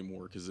doing it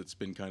anymore, because it's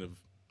been kind of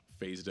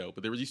phased out.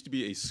 But there used to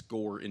be a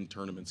score in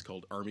tournaments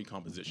called Army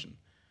Composition,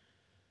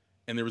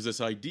 and there was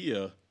this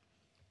idea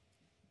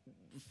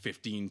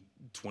 15,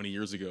 20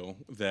 years ago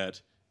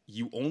that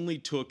you only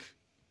took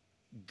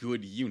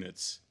good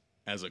units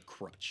as a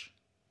crutch,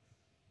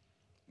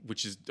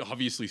 which is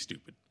obviously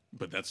stupid.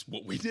 But that's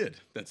what we did.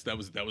 That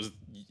was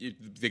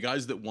the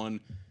guys that won.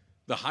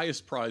 The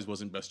highest prize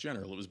wasn't best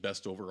general; it was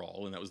best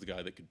overall, and that was the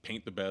guy that could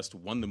paint the best,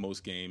 won the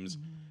most games,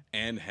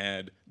 and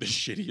had the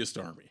shittiest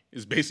army.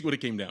 Is basically what it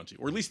came down to,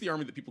 or at least the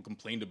army that people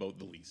complained about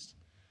the least.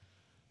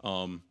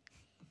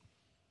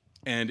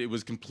 And it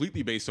was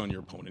completely based on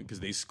your opponent,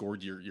 because they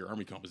scored your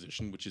army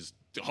composition, which is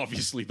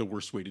obviously the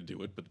worst way to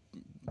do it, but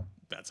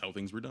that's how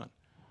things were done.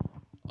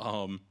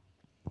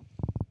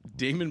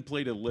 Damon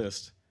played a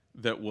list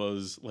that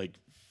was like,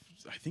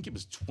 I think it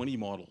was 20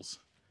 models.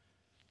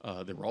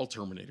 They were all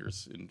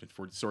Terminators. And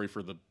sorry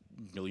for the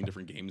million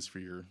different games for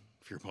your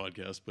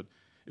podcast, but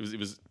it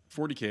was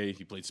 40K.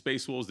 He played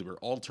Space Wolves. They were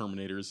all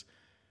Terminators,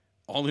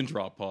 all in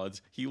drop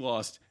pods. He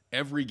lost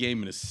every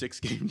game in a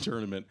 6-game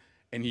tournament,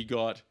 and he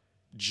got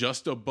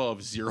just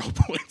above 0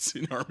 points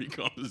in army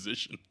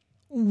composition.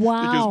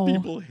 Wow! Because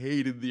people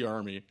hated the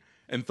army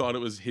and thought it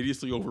was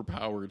hideously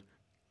overpowered.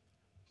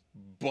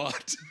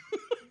 But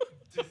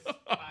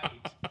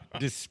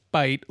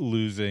despite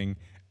losing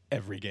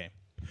every game.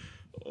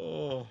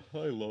 Oh,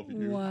 I love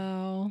you.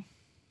 Wow.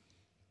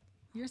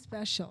 You're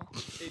special.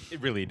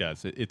 It really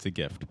does. It's a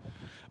gift.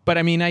 But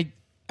I mean,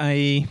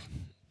 I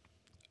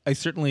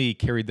certainly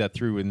carried that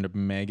through into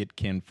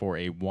Maggotkin for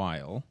a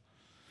while.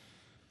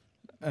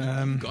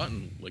 You've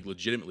gotten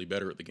legitimately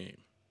better at the game.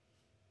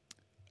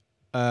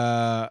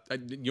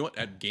 You know what?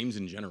 At games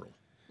in general,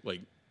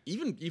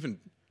 even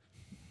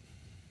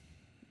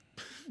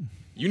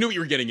you knew what you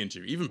were getting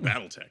into. Even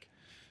BattleTech,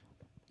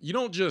 you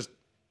don't just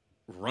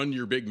run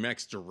your big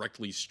mechs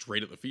directly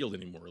straight at the field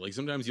anymore.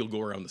 Sometimes you'll go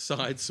around the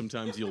sides.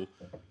 Sometimes you'll.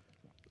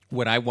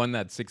 When I won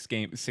that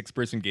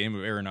 6-person game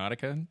of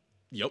Aeronautica,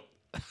 Yep.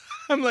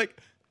 I'm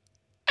like,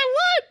 I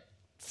won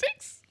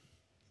 6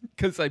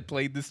 because I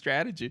played the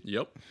strategy.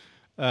 Yep.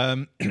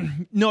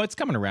 No, it's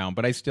coming around,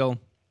 but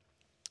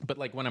but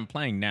like when I'm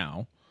playing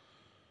now,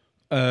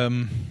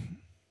 like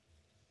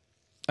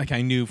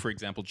I knew, for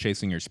example,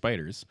 chasing your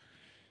spiders,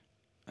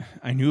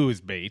 I knew it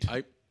was bait.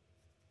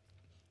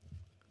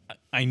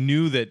 I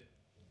knew that.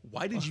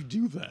 Why did you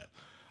do that?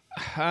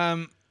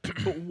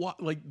 But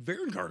what, like,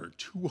 Vanguard are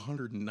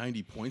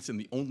 290 points, and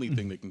the only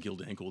thing that can kill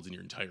Dankholds in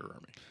your entire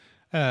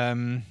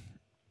army.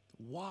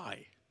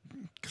 Why?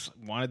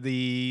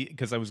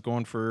 Because I was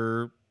going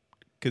for,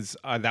 because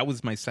that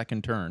was my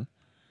second turn,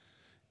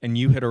 and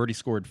you had already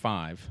scored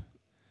 5,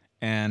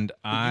 and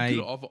You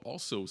could have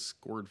also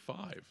scored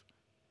 5.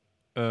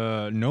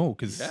 No,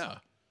 because Yeah.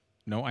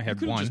 no, I You had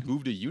could have 1. just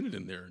moved a unit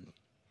in there.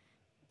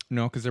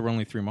 No, because there were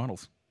only 3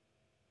 models.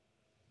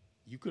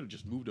 You could have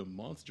just moved a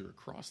monster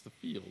across the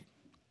field.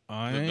 The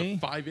I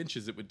 5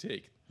 inches it would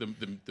take.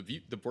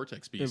 The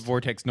vortex beast.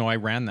 Vortex. No, I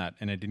ran that,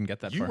 and I didn't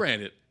get that You far.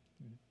 ran it.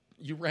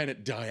 You ran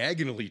it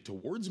diagonally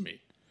towards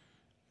me.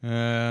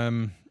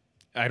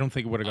 I don't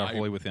think it would have got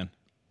wholly within.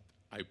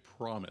 I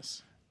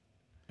promise.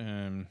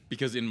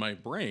 Because in my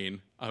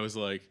brain, I was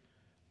like,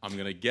 I'm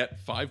going to get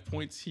 5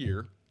 points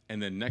here,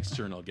 and then next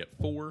turn I'll get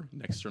 4,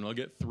 next turn I'll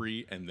get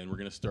 3, and then we're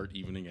going to start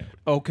evening out.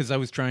 Oh, because I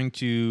was trying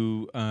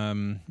to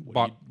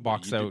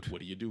box out.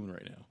 What are you doing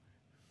right now?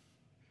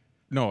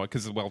 No,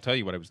 because I'll tell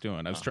you what I was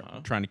doing. I was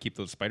trying to keep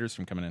those spiders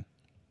from coming in.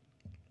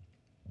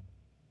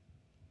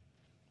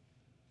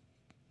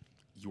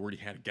 You already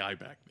had a guy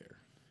back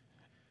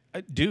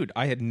there. Dude,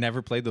 I had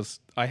never played those.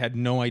 I had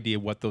no idea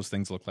what those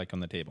things looked like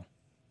on the table.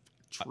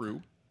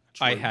 True.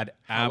 I had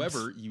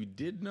However, you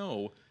did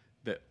know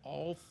that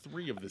all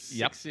 3 of the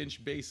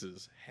 6-inch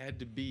bases had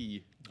to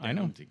be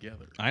down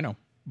together. I know.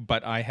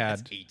 But I had...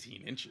 That's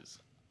 18 inches.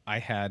 I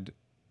had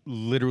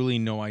literally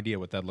no idea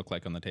what that looked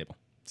like on the table.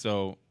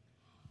 So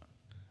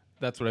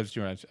that's what I was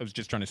doing. I was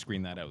just trying to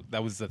screen that out.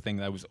 That was the thing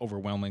that I was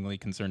overwhelmingly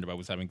concerned about,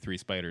 was having 3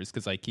 spiders,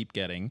 because I keep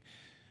getting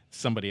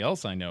somebody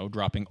else I know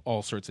dropping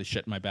all sorts of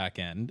shit in my back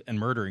end and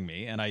murdering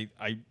me, and I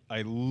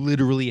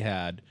literally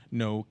had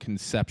no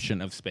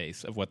conception of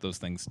space, of what those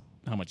things,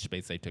 how much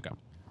space they took up.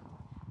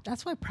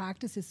 That's why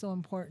practice is so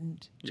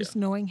important. Just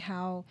knowing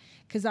how,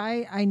 because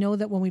I know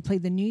that when we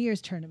played the New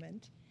Year's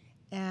tournament,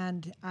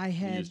 and I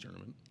had... New Year's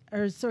tournament?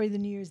 Or, sorry, the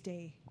New Year's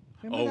Day.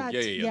 Remember that?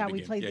 Yeah,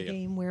 we played the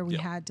game where we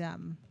had...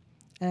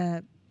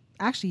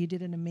 actually, you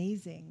did an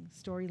amazing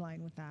storyline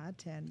with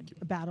that, and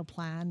a battle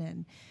plan,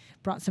 and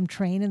brought some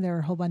train, and there were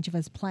a whole bunch of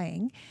us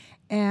playing.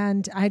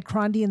 And I had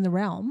Crondy in the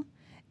realm,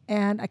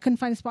 and I couldn't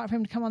find a spot for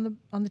him to come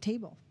on the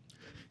table.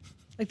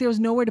 Like, there was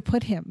nowhere to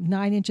put him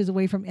 9 inches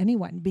away from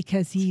anyone,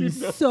 because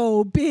he's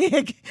so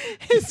big.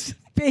 His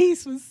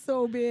face was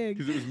so big.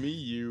 Because it was me,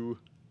 you,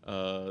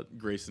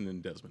 Grayson,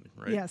 and Desmond,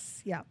 right?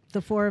 Yes, yeah.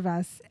 The 4 of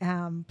us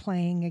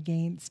playing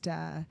against...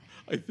 I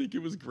think it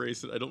was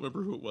Grayson. I don't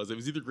remember who it was. It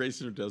was either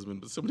Grayson or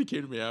Desmond, but somebody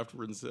came to me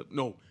afterwards and said,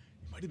 no,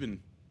 it might have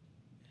been...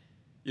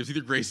 It was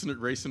either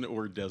Grayson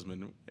or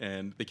Desmond,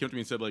 and they came to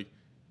me and said, like,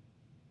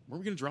 were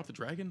we going to drop the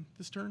dragon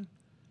this turn?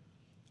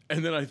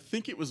 And then I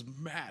think it was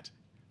Matt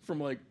from,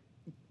 like,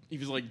 he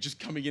was, like, just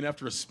coming in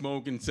after a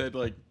smoke and said,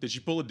 like, did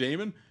she pull a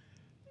Damon?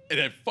 And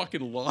I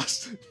fucking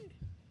lost it.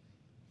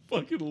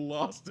 Fucking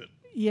lost it.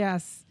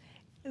 Yes.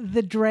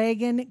 The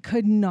dragon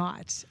could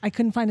not. I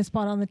couldn't find a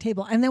spot on the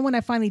table. And then when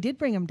I finally did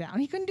bring him down,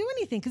 he couldn't do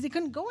anything because he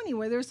couldn't go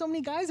anywhere. There were so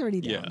many guys already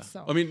down. Yeah.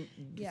 So. I mean,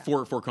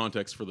 for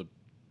context for the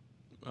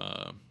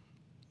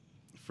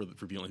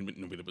for the only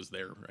nobody that was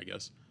there, I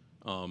guess.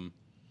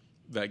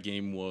 That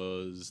game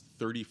was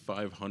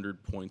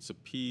 3,500 points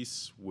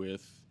apiece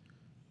with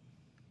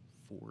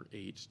 4,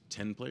 8,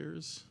 10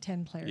 players.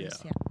 10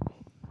 players, yeah.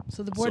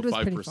 So the board was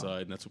 5 pretty per full.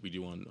 side, and that's what we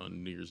do on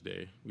New Year's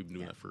Day. We've been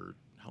doing that for,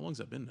 how long has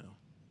that been now?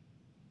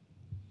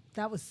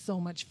 That was so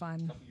much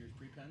fun. A couple years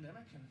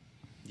pre-pandemic.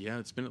 Yeah,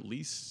 it's been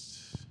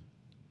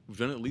we've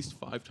done it at least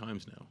 5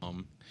 times now.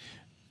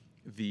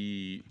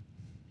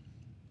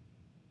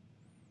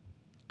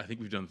 I think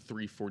we've done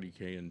 3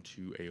 40K and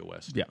 2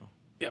 AOS now.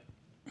 Yep.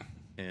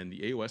 And the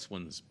AOS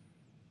ones,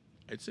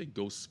 I'd say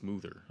go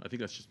smoother. I think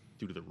that's just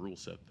due to the rule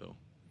set, though.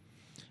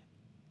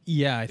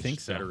 Yeah, I It's think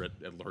just so. better at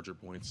larger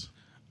points.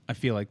 I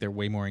feel like they're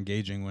way more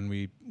engaging when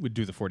we would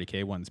do the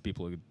 40K ones.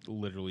 People would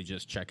literally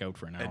just check out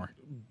for an hour.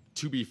 And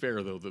to be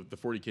fair, though, the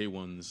 40K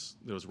ones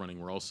that I was running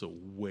were also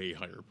way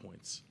higher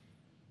points.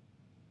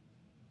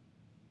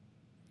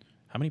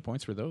 How many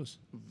points were those?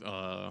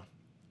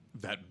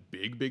 That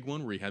big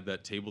one where you had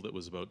that table that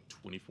was about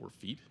 24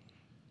 feet.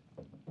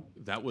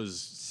 That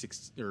was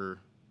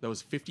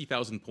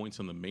 50,000 points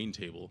on the main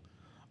table,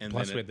 and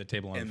Plus then we had the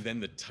table on, and then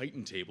the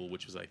Titan table,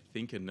 which was I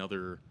think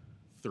another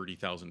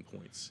 30,000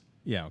 points.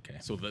 Yeah, okay.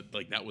 So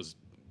that was,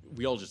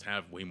 we all just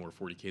have way more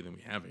 40K than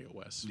we have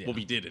AOS. Yeah. Well,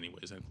 we did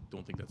anyways. I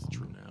don't think that's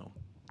true now.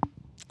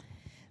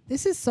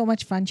 This is so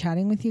much fun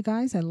chatting with you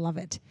guys. I love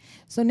it.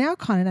 So now,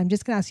 Conan, I'm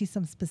just going to ask you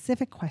some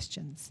specific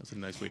questions. That's a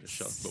nice way to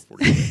shut up about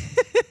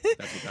 40K.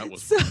 That's what that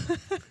was.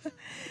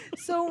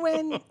 So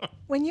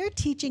when you're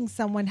teaching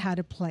someone how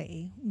to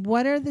play,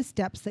 what are the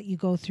steps that you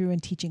go through in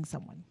teaching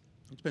someone?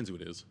 It depends who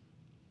it is.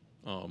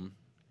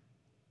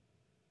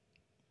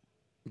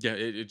 Yeah,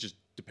 it just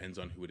depends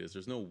on who it is.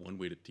 There's no one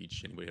way to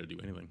teach anybody how to do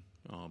anything.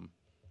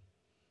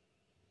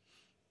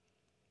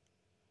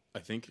 I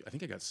think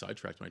I got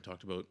sidetracked when I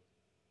talked about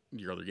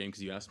your other game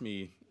because you asked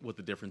me what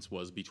the difference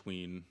was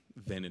between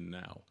then and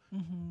now,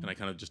 and I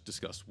kind of just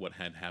discussed what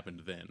had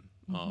happened then.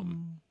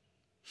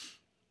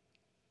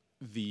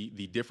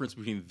 The difference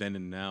between then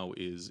and now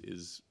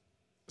is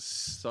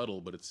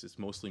subtle, but it's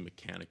mostly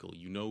mechanical.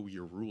 You know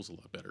your rules a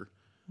lot better,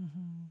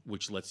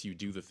 which lets you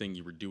do the thing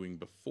you were doing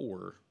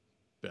before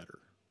better.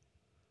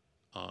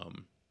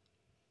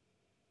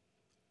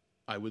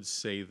 I would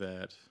say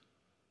that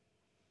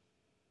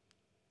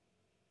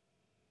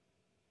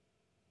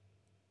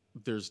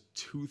there's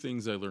two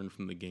things I learned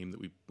from the game that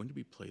when did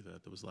we play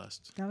that? That was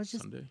last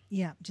Sunday?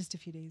 Yeah, just a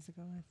few days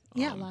ago.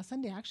 Last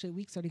Sunday, actually. A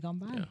week's already gone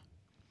by.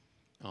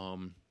 Yeah.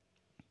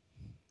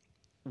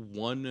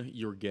 One,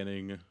 you're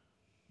getting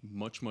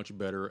much, much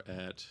better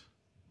at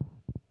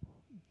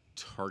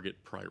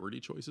target priority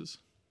choices.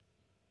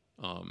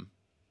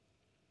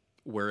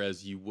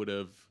 Whereas you would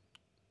have,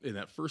 in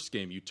that first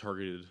game, you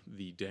targeted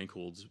the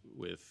Dankholds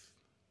with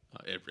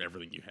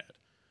everything you had.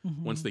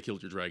 Once they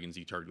killed your dragons,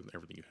 you targeted them with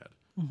everything you had.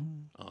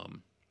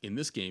 In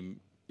this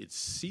game, it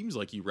seems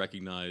like you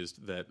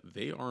recognized that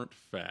they aren't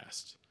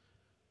fast.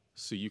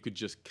 So you could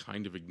just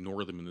kind of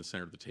ignore them in the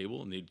center of the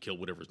table, and they'd kill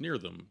whatever's near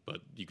them, but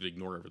you could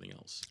ignore everything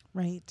else.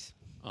 Right.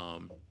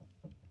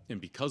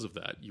 And because of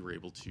that, you were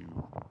able to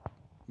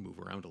move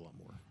around a lot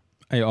more.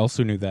 I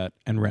also knew that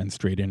and ran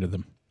straight into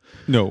them.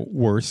 No,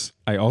 worse,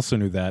 I also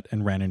knew that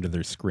and ran into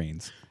their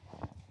screens.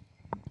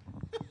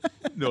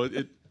 No,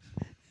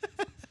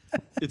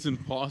 it's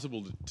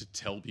impossible to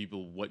tell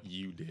people what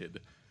you did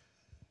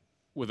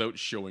without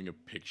showing a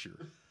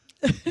picture.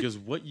 Because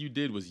what you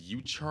did was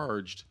you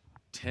charged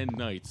 10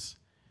 knights.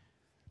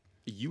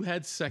 You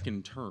had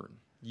second turn.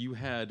 You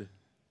had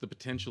the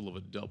potential of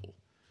a double.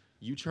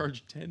 You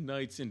charged 10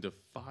 knights into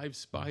 5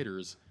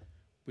 spiders,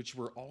 which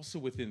were also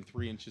within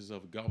 3 inches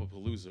of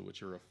Gobapalooza,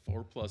 which are a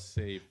 4+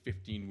 save,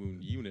 15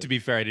 wound unit. To be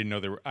fair, I didn't know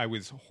there were, I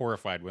was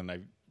horrified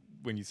when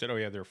you said, oh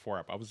yeah, they're 4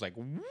 up. I was like,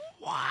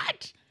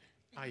 what?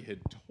 I had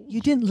told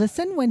You didn't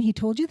listen when he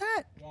told you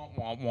that? Wah,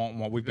 wah, wah,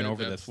 wah. We've been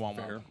over this. Wah,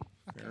 fair.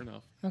 wah. Fair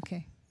enough.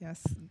 Okay,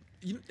 yes.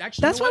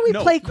 Actually, That's you know why what? we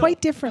No, play no.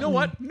 quite differently. You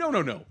know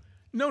what?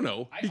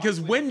 No. Because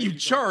when you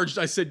charged,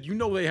 I said, you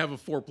know they have a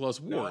 4+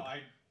 ward.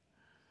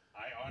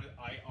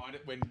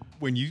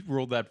 When you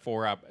rolled that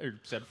 4 up, or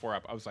said 4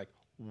 up, I was like,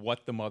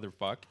 what the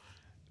motherfuck?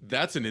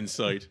 That's an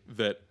insight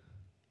that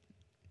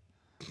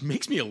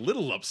makes me a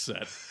little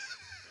upset.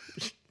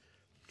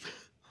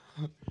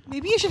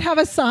 Maybe you should have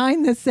a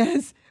sign that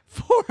says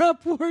 4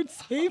 upward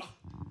save.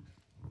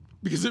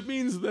 Because it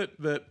means that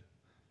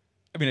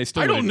I mean,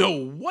 I don't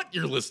know what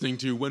you're listening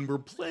to when we're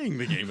playing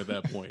the game at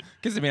that point.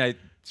 Because I mean, I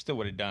still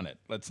would have done it.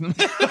 Let's.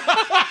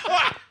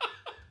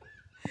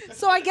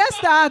 So I guess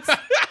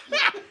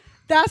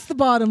that's the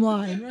bottom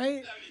line,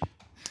 right?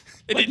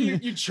 And then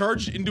you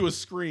charged into a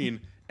screen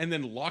and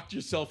then locked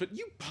yourself in.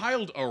 You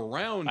piled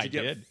around to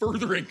get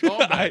further in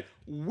combat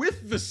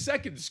with the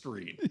second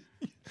screen.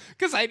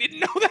 Because I didn't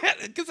know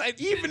that.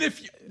 Even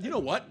if you know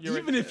what?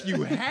 Even if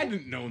you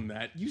hadn't known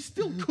that, you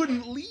still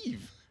couldn't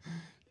leave.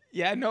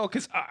 Yeah, no,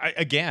 because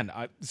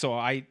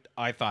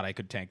I thought I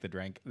could tank the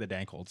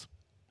Dankholds.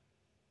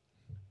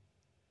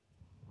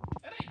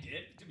 And I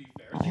did, to be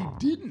fair. You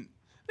didn't.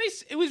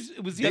 It was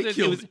the They other.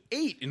 killed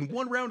 8 in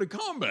one round of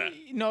combat.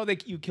 No,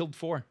 you killed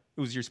 4. It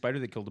was your spider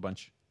that killed a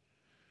bunch.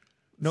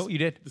 No, you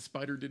did. The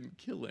spider didn't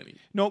kill any.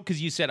 No, because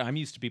you said I'm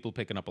used to people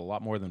picking up a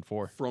lot more than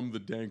 4. From the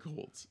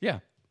Dankholds. Yeah.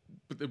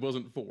 But it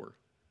wasn't 4.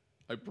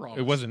 I promise.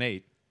 It wasn't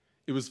 8.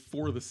 It was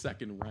for the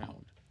second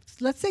round.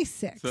 Let's say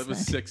 6. So that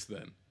was 6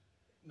 then.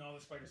 No,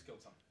 the spiders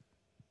killed some.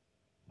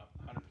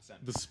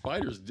 100%. The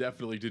spiders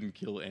definitely didn't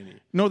kill any.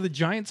 No, the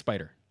giant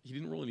spider. He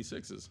didn't roll any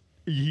 6s.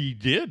 He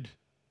did.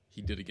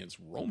 He did against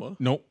Roma.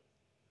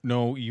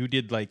 No, you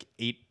did like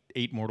 8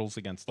 mortals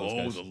against those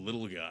guys. Oh, the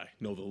little guy.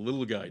 No, the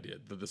little guy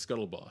did. The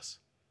scuttle boss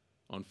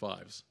on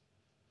 5s.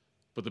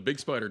 But the big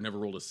spider never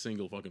rolled a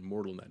single fucking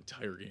mortal in that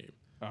entire game.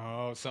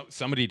 Oh,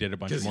 somebody did a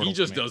bunch of Because mortals.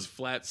 he just does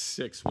flat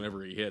 6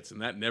 whenever he hits,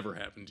 and that never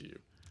happened to you.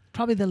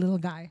 Probably the little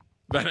guy.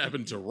 That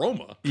happened to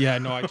Roma. Yeah,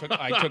 no, I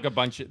took a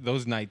bunch of,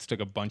 those knights took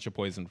a bunch of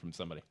poison from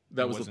somebody.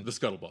 That was the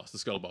scuttle boss. The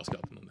scuttle boss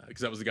got them on that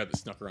because that was the guy that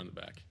snuck around the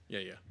back. Yeah.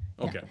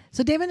 Okay. Yeah.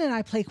 So David and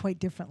I play quite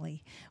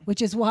differently, which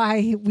is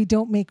why we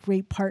don't make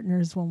great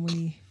partners when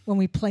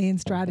we play and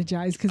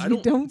strategize because we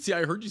don't. See,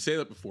 I heard you say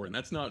that before, and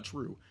that's not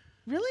true.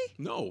 Really?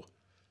 No.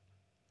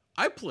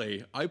 I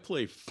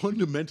play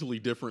fundamentally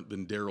different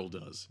than Daryl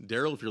does.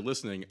 Daryl, if you're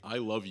listening, I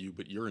love you,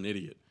 but you're an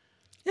idiot.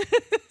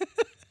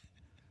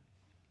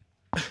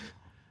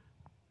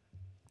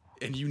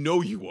 And you know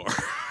you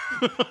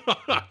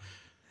are.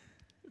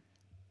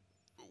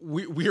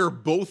 We are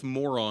both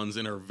morons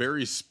in a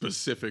very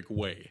specific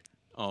way.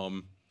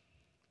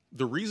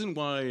 The reason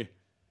why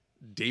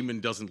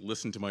Damon doesn't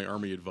listen to my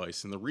army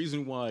advice, and the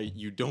reason why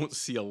you don't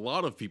see a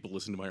lot of people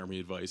listen to my army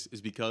advice, is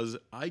because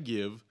I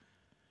give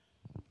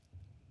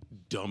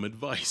dumb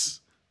advice.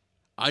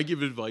 I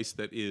give advice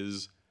that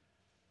is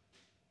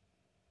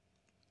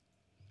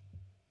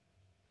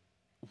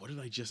what did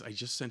I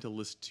just sent a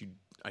list to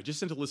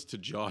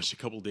Josh a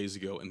couple days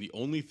ago, and the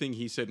only thing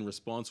he said in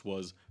response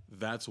was,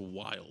 "That's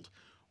wild,"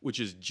 which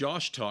is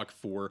Josh talk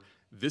for,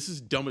 "This is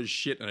dumb as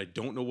shit and I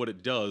don't know what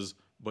it does,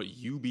 but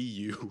you be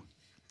you."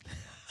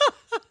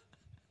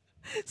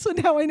 So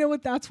now I know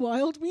what "that's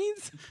wild"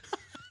 means.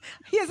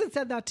 He hasn't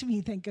said that to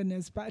me, thank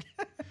goodness, but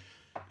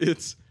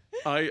It's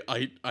I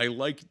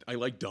like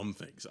dumb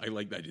things. I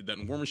did that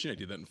in War Machine. I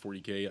did that in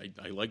 40K.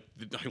 I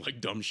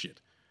like dumb shit.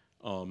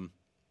 I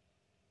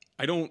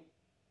don't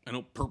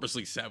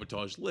purposely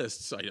sabotage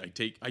lists. I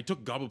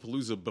took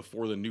Gobapalooza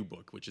before the new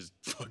book, which is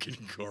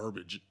fucking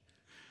garbage.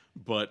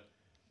 But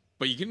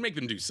you can make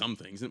them do some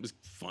things, and it was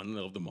fun.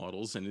 I love the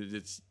models, and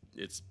it's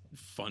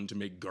fun to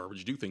make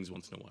garbage do things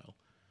once in a while.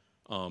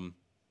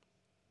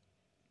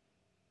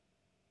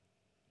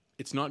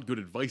 It's not good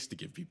advice to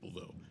give people,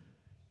 though.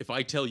 If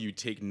I tell you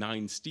take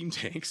 9 steam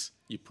tanks,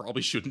 you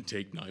probably shouldn't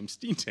take 9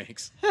 steam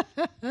tanks.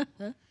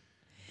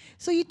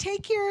 So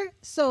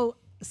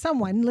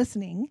someone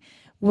listening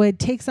would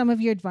take some of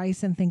your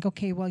advice and think,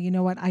 okay, well, you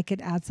know what? I could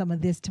add some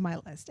of this to my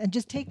list, and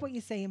just take what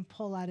you say and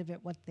pull out of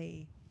it what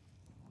they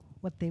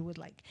would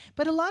like.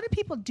 But a lot of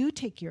people do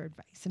take your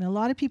advice, and a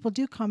lot of people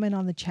do comment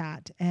on the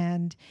chat.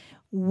 And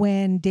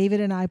when David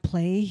and I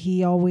play,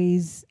 he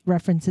always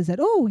references that,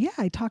 oh yeah,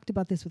 I talked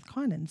about this with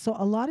Conan. So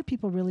a lot of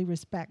people really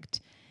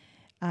respect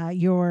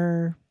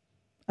your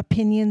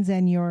opinions,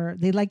 and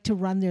they like to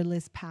run their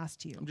list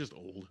past you. I'm just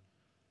old.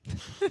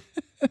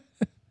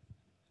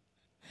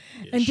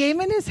 And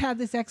Damon has had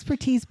this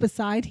expertise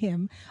beside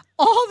him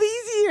all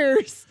these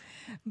years.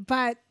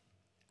 But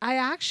I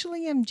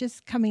actually am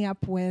just coming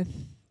up with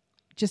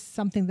just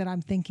something that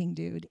I'm thinking,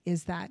 dude,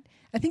 is that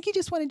I think you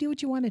just want to do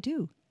what you want to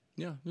do.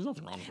 Yeah, there's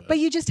nothing wrong with that. But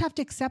you just have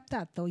to accept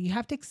that, though. You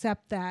have to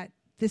accept that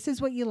this is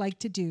what you like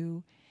to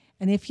do.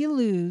 And if you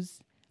lose,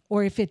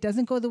 or if it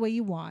doesn't go the way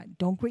you want,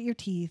 don't grit your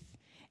teeth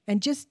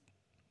and just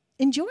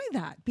enjoy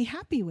that. Be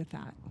happy with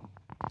that.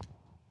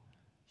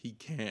 He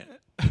can't.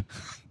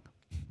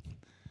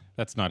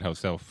 That's not how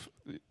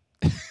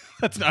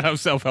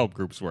self-help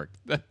groups work.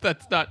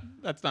 That's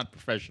not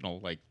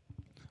professional like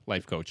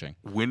life coaching.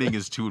 Winning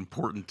is too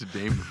important to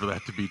Damon for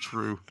that to be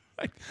true.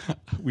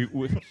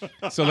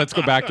 So let's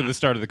go back to the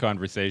start of the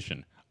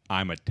conversation.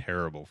 I'm a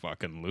terrible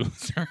fucking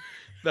loser.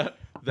 That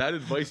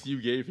advice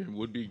you gave him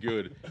would be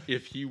good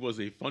if he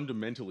was a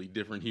fundamentally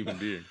different human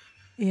being.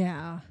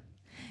 Yeah.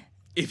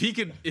 If he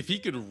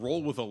could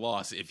roll with a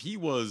loss,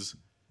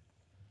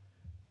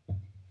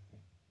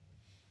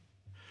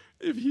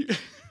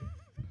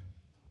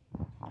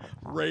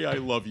 Ray, I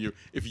love you.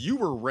 If you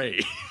were Ray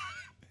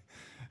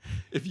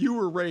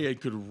and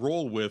could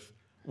roll with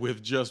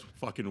just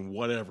fucking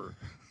whatever,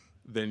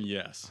 then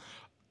yes.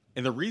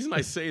 And the reason I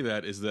say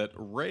that is that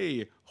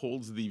Ray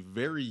holds the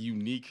very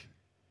unique,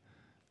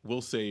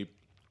 we'll say,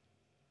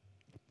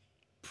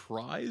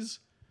 prize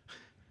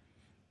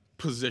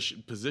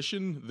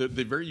position, the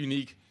very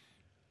unique.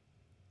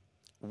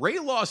 Ray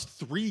lost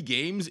 3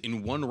 games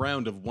in one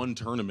round of one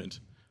tournament.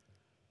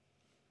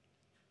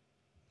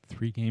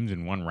 3 games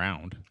in one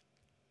round.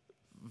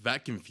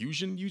 That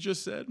confusion you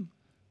just said?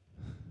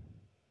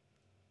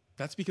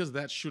 That's because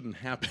that shouldn't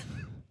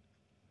happen.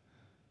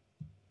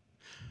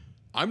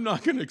 I'm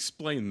not going to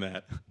explain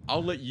that.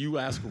 I'll let you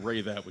ask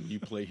Ray that when you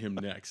play him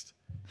next.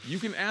 You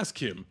can ask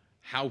him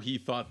how he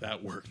thought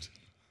that worked.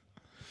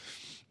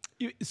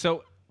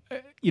 So,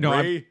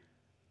 Ray,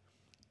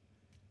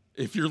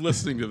 if you're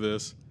listening to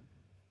this,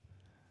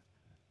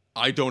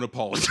 I don't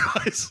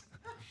apologize.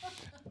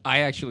 I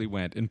actually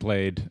went and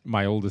played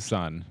my oldest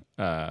son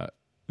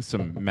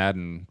some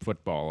Madden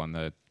football on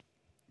the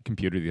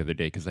computer the other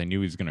day because I knew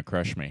he was going to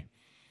crush me.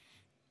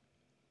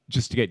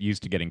 Just to get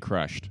used to getting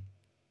crushed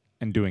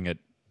and doing it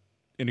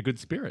in a good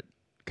spirit.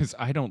 Because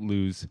I don't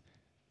lose.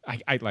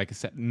 I like I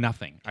said,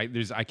 nothing.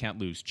 I can't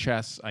lose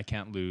chess. I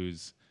can't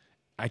lose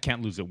at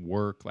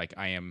work. Like,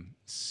 I am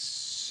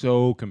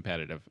so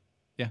competitive.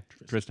 Yeah,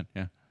 Tristan.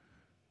 Yeah,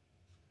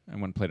 I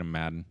went and played a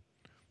Madden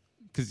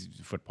because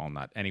football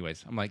not.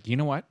 Anyways, I'm like, you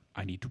know what?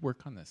 I need to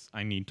work on this.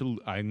 I need to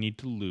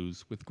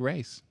lose with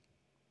grace.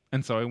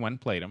 And so I went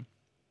and played him,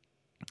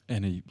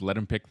 and he let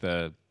him pick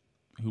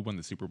who won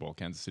the Super Bowl,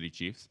 Kansas City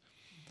Chiefs.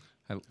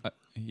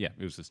 Yeah,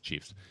 it was the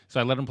Chiefs.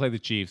 So I let him play the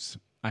Chiefs.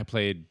 I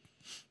played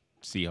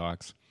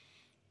Seahawks,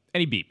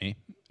 and he beat me.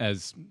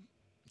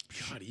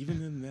 God,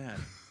 even in that.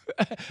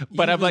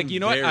 But I'm like, you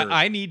know what?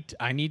 I need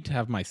to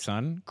have my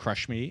son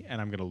crush me,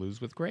 and I'm going to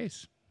lose with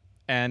grace.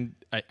 And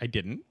I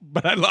didn't,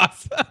 but I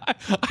lost.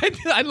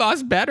 I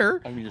lost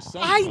better. I mean, your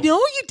son. I know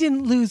you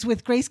didn't lose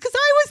with grace because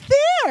I was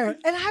there,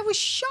 and I was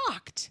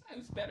shocked. It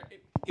was better.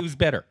 It was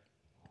better.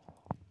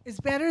 It's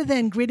better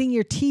than gritting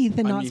your teeth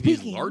and not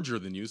speaking. He's larger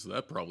than you, so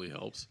that probably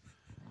helps.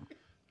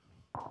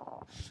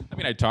 I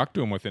mean, I talked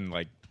to him within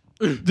like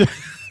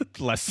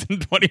less than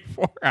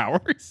 24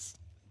 hours.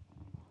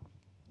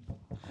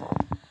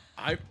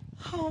 I've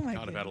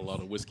goodness. had a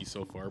lot of whiskey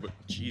so far, but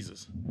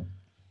Jesus.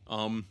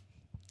 Have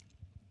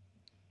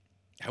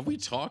we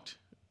talked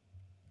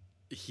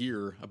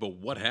here about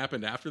what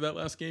happened after that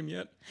last game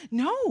yet?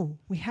 No,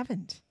 we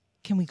haven't.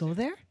 Can we go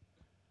there?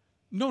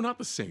 No, not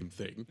the same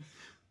thing.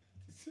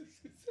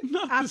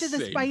 Not After the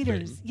same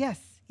spiders. thing.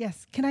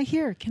 Yes. Can I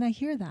hear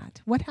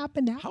that? What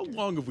happened after? How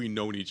long have we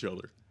known each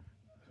other?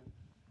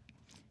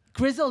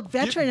 Grizzled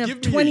veteran give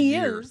of me a 20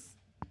 year. years.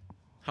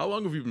 How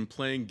long have we been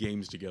playing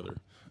games together?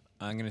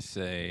 I'm going to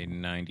say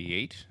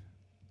 98.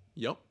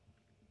 Yep.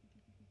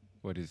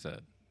 What is that?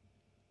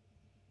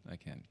 I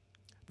can't.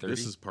 30?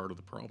 This is part of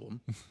the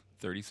problem.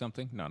 30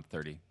 something? Not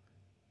 30.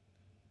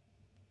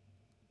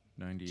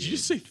 98. Did you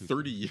just say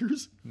 30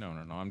 years? No.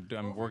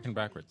 I'm working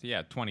backwards.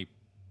 Yeah, 20.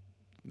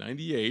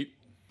 98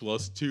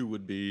 plus 2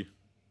 would be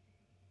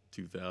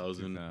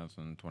 2000.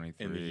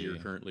 2023. And the year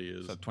currently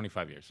is So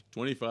 25 years.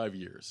 25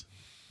 years.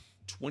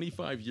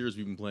 25 years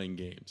we've been playing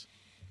games.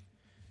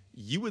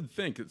 You would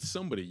think that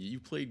somebody you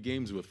played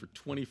games with for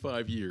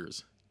 25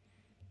 years,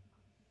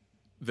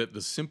 that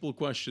the simple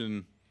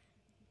question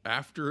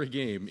after a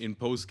game in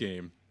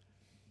post-game,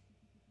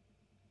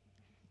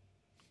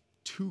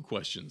 2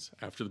 questions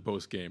after the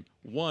post-game.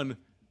 1,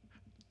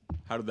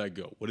 how did that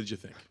go? What did you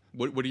think?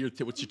 What's your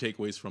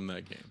takeaways from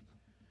that game?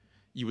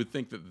 You would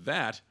think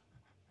that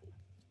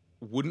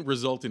wouldn't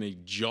result in a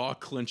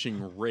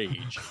jaw-clenching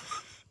rage.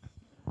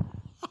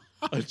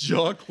 A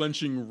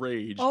jaw-clenching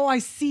rage. Oh, I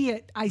see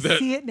it. I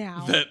see it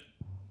now.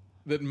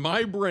 That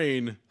my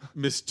brain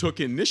mistook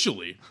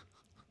initially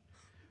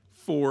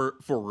for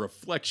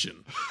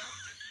reflection.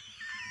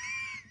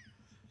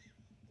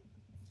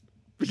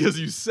 Because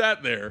you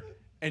sat there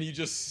and you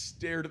just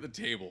stared at the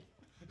table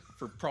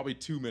for probably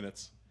 2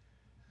 minutes.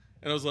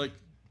 And I was like,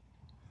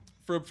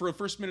 for the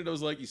first minute, I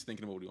was like, he's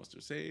thinking about what he wants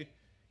to say.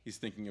 He's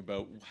thinking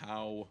about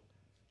how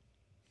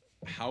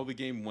the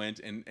game went,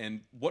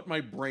 and what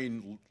my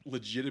brain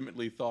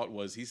legitimately thought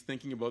was he's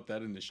thinking about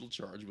that initial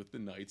charge with the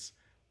knights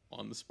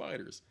on the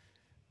spiders.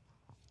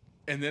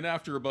 And then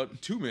after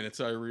about 2 minutes,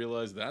 I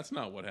realized that's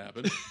not what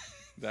happened.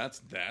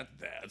 That's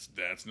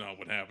not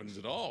what happens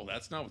at all.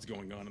 That's not what's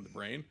going on in the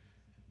brain.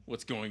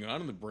 What's going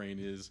on in the brain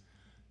is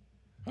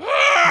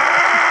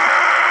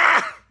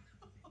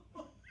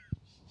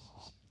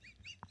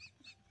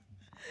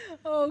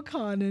Oh,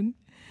 Conan,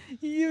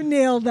 you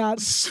nailed that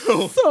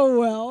So- so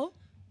well.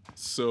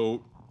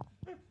 So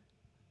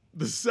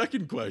the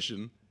second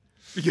question,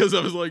 because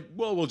I was like,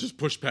 well, we'll just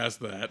push past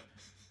that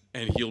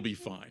and he'll be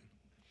fine.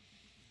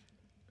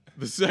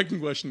 The second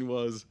question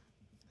was,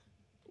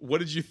 what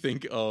did you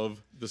think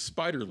of the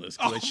spider list?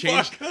 'Cause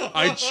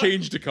I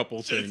changed a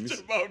couple things.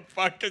 about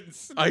fucking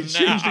I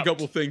changed a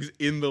couple things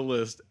in the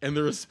list, and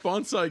the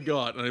response I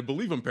got, and I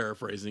believe I'm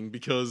paraphrasing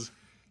because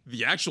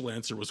the actual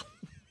answer was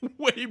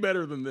way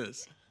better than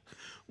this,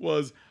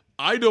 was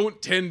I don't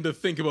tend to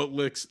think about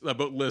lists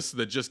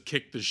that just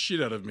kick the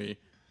shit out of me.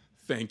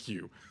 Thank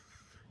you.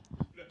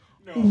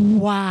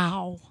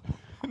 Wow.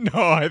 No,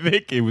 I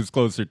think it was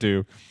closer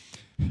to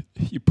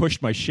you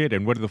pushed my shit,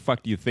 and what the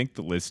fuck do you think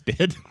the list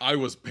did? I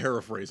was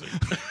paraphrasing.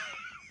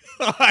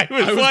 I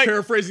was I was like,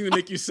 paraphrasing to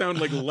make you sound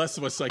like less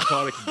of a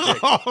psychotic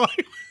dick.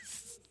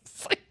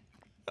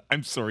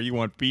 I'm sorry, you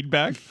want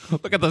feedback?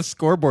 Look at the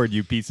scoreboard,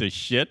 you piece of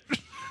shit.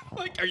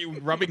 Like, are you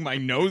rubbing my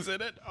nose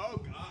in it? Oh,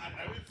 God.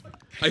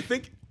 I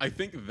think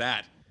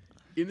that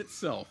in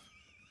itself,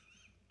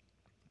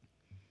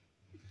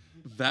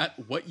 that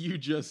what you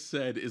just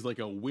said is like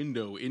a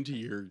window into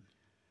your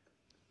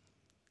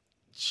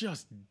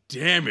just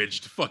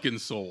damaged fucking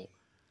soul.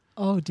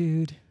 Oh,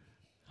 dude.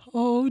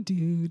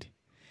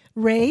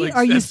 Ray, Like,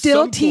 are you at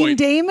still some Team point-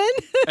 Damon?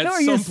 At or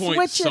are you some point,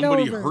 switching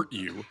somebody over? hurt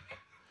you.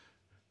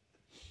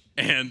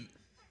 And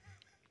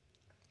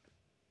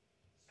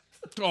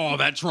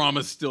that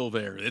trauma's still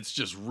there. It's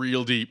just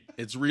real deep.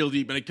 It's real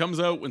deep. And it comes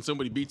out when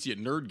somebody beats you at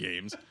nerd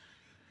games.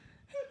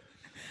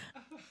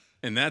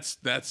 And that's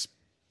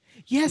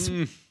Yes.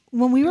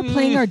 When we were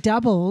playing our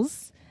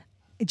doubles,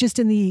 just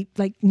in the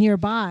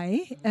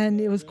nearby, and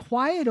it was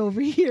quiet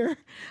over here,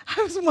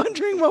 I was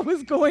wondering what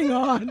was going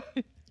on.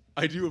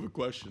 I do have a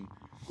question.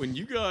 When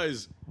you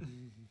guys,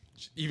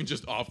 even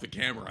just off the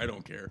camera, I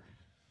don't care.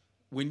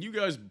 When you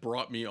guys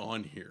brought me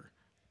on here,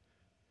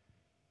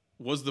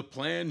 was the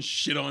plan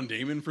shit on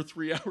Damon for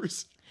 3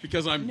 hours?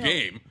 Because I'm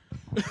game.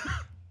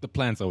 The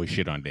plan's always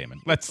shit on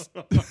Damon.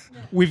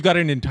 We've got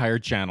an entire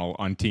channel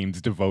on Teams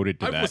devoted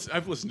to that.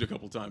 I've listened a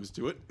couple times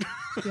to it.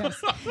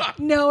 Yes.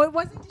 No, it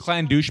wasn't.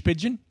 Clan Douche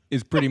Pigeon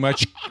is pretty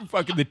much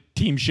fucking the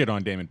team shit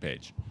on Damon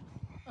page.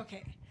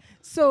 Okay.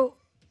 So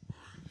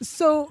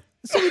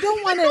we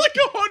don't want to. Like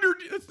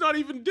 100. It's not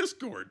even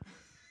Discord.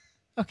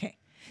 Okay.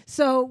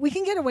 So we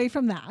can get away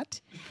from that.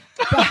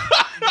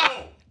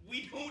 No,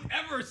 we don't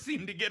ever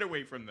seem to get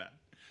away from that.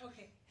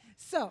 Okay.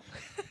 So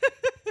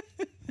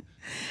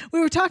we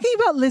were talking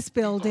about list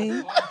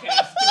building.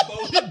 Podcast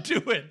devoted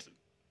to it.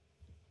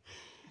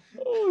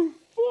 Oh,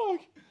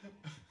 fuck.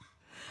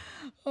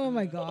 Oh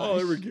my gosh. Oh,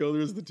 there we go.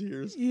 There's the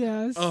tears.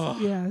 Yes. Oh.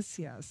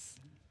 Yes.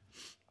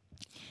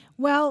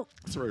 Well,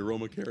 Sorry,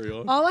 Roma, carry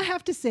on. all I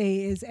have to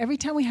say is every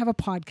time we have a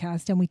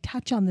podcast and we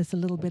touch on this a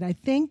little bit, I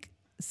think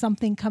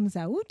something comes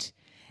out,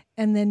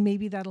 and then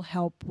maybe that'll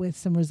help with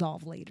some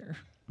resolve later.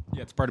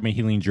 Yeah, it's part of my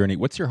healing journey.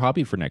 What's your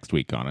hobby for next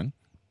week, Conan?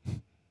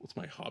 What's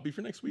my hobby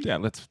for next week? Yeah,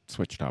 let's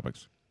switch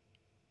topics.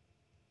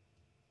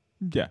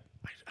 Yeah.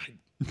 I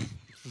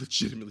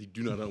legitimately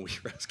do not know what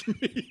you're asking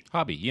me.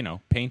 Hobby,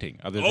 painting.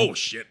 Other than Oh,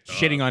 shit.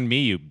 shitting on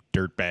me, you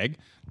dirtbag.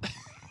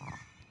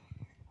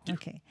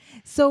 Okay.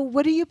 So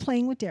what are you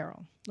playing with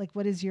Daryl? Like,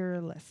 what is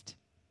your list?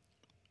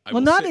 I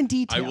Well, will not say- in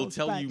detail. I will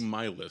tell you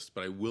my list,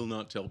 but I will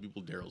not tell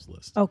people Daryl's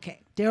list.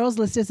 Okay. Daryl's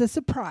list is a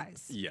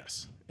surprise.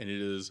 Yes, and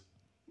it is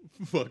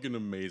fucking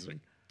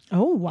amazing.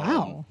 Oh,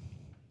 wow.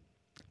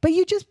 But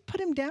you just put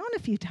him down a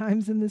few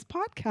times in this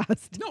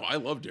podcast. No, I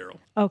love Daryl.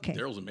 Okay.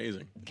 Daryl's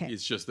amazing. Okay.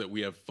 It's just that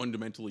we have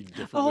fundamentally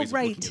different Oh, ways of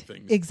right. looking at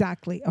things.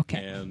 Exactly.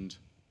 Okay. And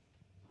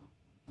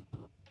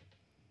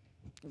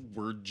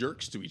we're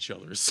jerks to each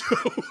other.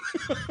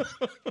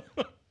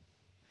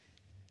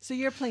 So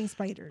you're playing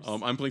spiders.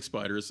 I'm playing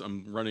spiders.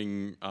 I'm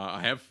running.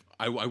 I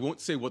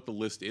won't say what the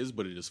list is,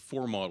 but it is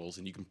 4 models,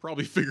 and you can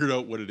probably figure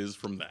out what it is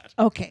from that.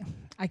 Okay.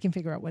 I can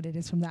figure out what it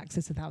is from that because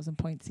it's 1,000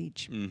 points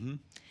each. Mm-hmm.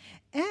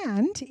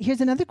 And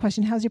here's another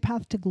question. How's your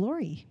path to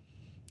glory?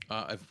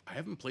 I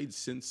haven't played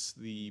since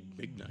the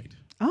big night.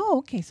 Oh,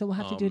 okay. So we'll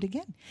have to do it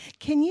again.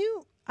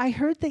 I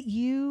heard that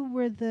you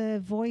were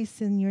the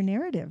voice in your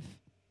narrative.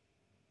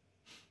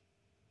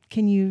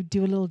 Can you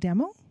do a little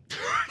demo?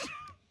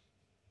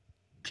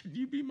 Can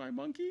you be my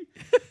monkey?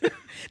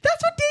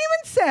 That's what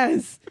Damon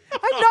says.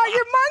 I'm not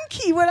your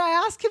monkey when I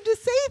ask him to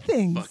say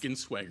things. Fucking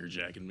swagger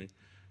jacking me.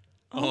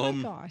 Oh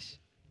my gosh.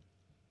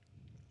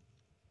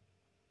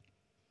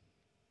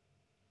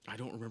 I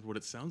don't remember what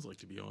it sounds like,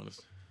 to be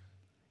honest.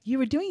 You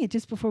were doing it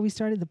just before we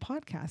started the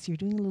podcast. You're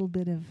doing a little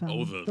bit of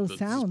those the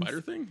sounds. spider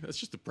thing? That's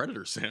just the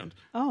predator sound.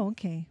 Oh,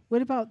 okay.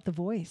 What about the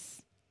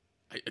voice?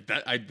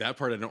 That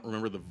part I don't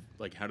remember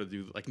how to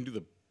do. I can do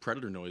the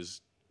predator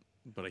noise,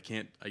 but I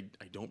can't. I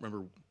don't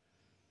remember.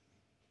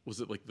 Was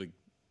it like the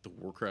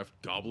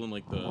Warcraft goblin?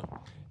 Like the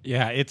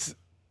Yeah, it's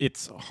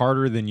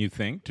harder than you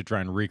think to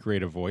try and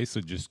recreate a voice.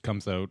 It just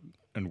comes out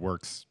and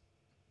works.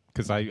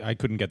 Because I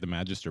couldn't get the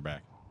Magister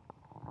back.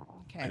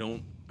 Okay. I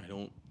don't.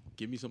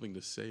 Give me something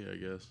to say, I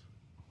guess.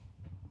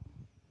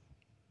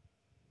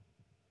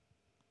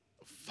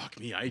 Fuck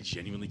me, I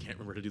genuinely can't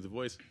remember how to do the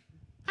voice.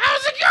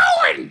 How's it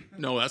going?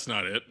 No, that's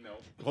not it. No.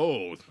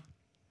 Oh,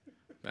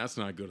 that's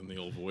not good in the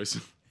old voice.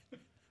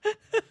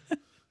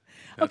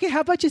 Okay,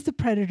 how about just the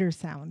predator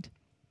sound?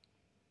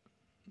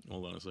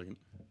 Hold on a second.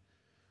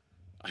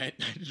 I had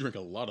to drink a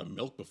lot of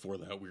milk before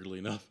that, weirdly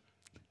enough.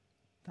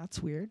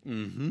 That's weird.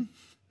 Mm-hmm.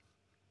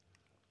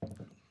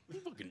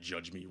 Don't fucking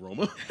judge me,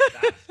 Roma.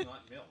 That's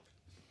not milk.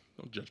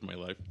 Don't judge my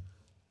life.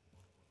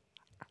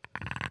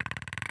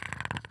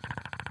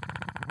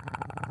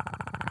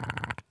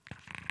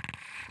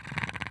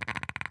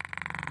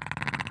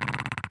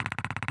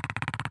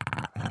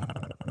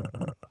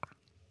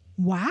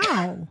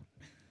 Wow.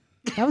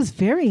 That was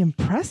very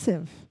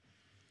impressive.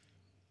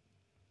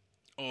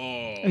 Oh,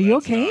 Are you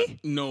that's okay?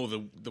 No,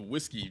 the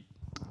whiskey.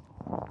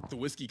 The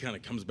whiskey kind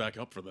of comes back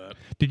up for that.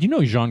 Did you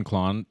know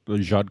Jean-Claude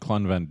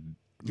Van...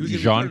 He was gonna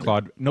be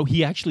Jean-Claude... No,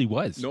 he actually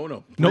was.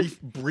 No. No.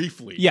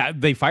 Briefly. Yeah,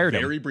 they fired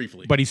him. Very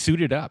briefly. But he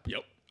suited up.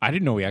 Yep. I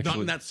didn't know he Not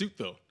actually... in that suit,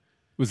 though.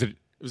 Was it... It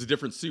was a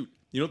different suit.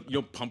 You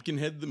know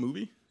Pumpkinhead, the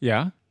movie?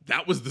 Yeah?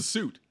 That was the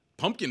suit.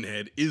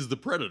 Pumpkinhead is the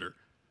Predator.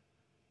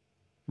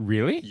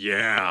 Really?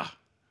 Yeah.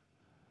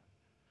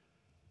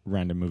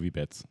 Random movie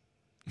bits.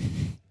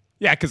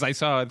 Yeah, because I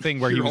saw a thing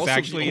where he You're was also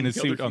actually the in a only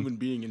suit other on... human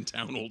being in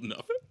town old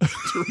enough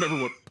to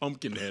remember what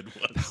Pumpkinhead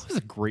was. That was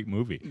a great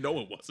movie. No,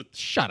 it wasn't.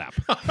 Shut up.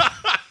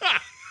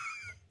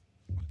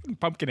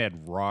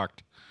 Pumpkinhead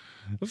rocked.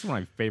 That's one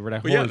of my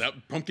favorite. But yeah,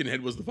 that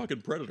Pumpkinhead was the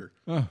fucking Predator.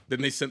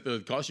 Then they sent the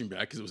costume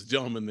back because it was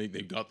dumb, and they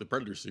got the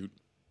Predator suit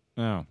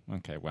Oh,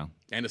 okay, well.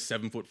 and a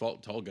 7-foot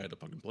tall guy to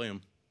fucking play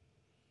him.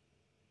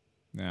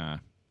 Yeah.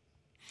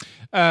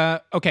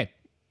 Okay.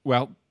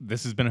 Well,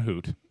 this has been a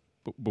hoot,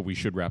 but we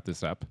should wrap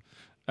this up.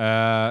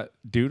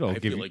 Dude, I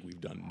feel like we've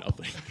done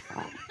nothing.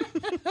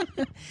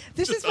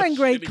 This has Just been a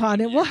great, shitty Conan.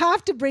 year. We'll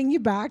have to bring you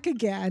back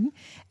again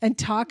and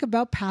talk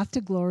about Path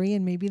to Glory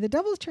and maybe the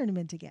doubles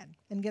tournament again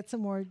and get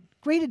some more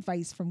great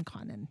advice from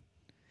Conan.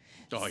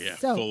 Oh yeah,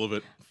 So-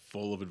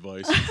 full of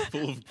advice,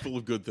 full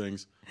of good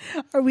things.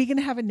 Are we going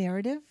to have a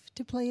narrative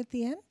to play at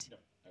the end? No,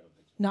 I don't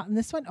think so. Not in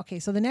this one? Okay,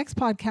 so the next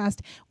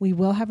podcast, we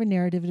will have a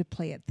narrative to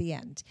play at the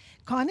end.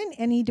 Conan,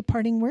 any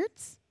departing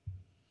words?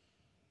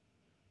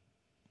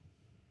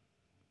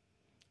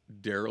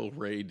 Daryl,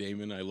 Ray,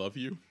 Damon, I love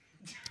you.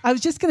 I was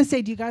just going to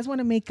say, do you guys want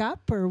to make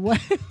up or what?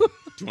 Do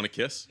you want to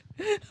kiss?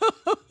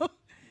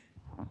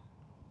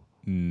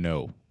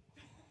 no.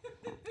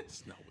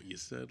 That's not what you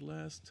said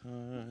last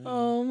time.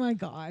 Oh my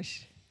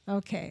gosh.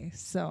 Okay,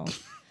 so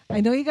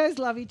I know you guys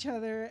love each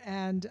other,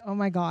 and oh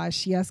my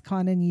gosh, yes,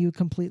 Conan, you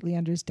completely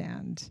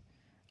understand.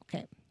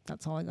 Okay,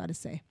 that's all I got to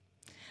say.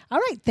 All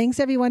right, thanks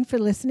everyone for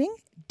listening.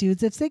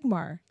 Dudes of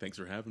Sigmar. Thanks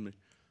for having me.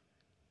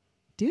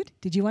 Dude,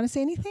 did you want to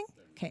say anything?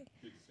 Okay.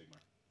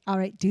 All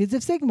right, Dudes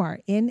of Sigmar,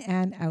 in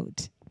and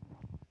out.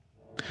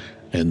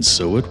 And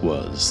so it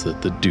was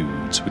that the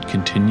dudes would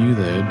continue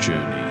their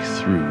journey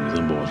through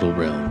the mortal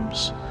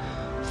realms,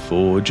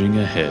 forging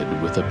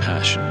ahead with a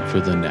passion for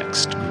the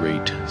next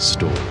great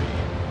story.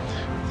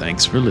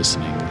 Thanks for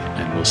listening,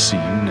 and we'll see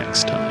you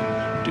next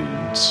time,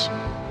 dudes.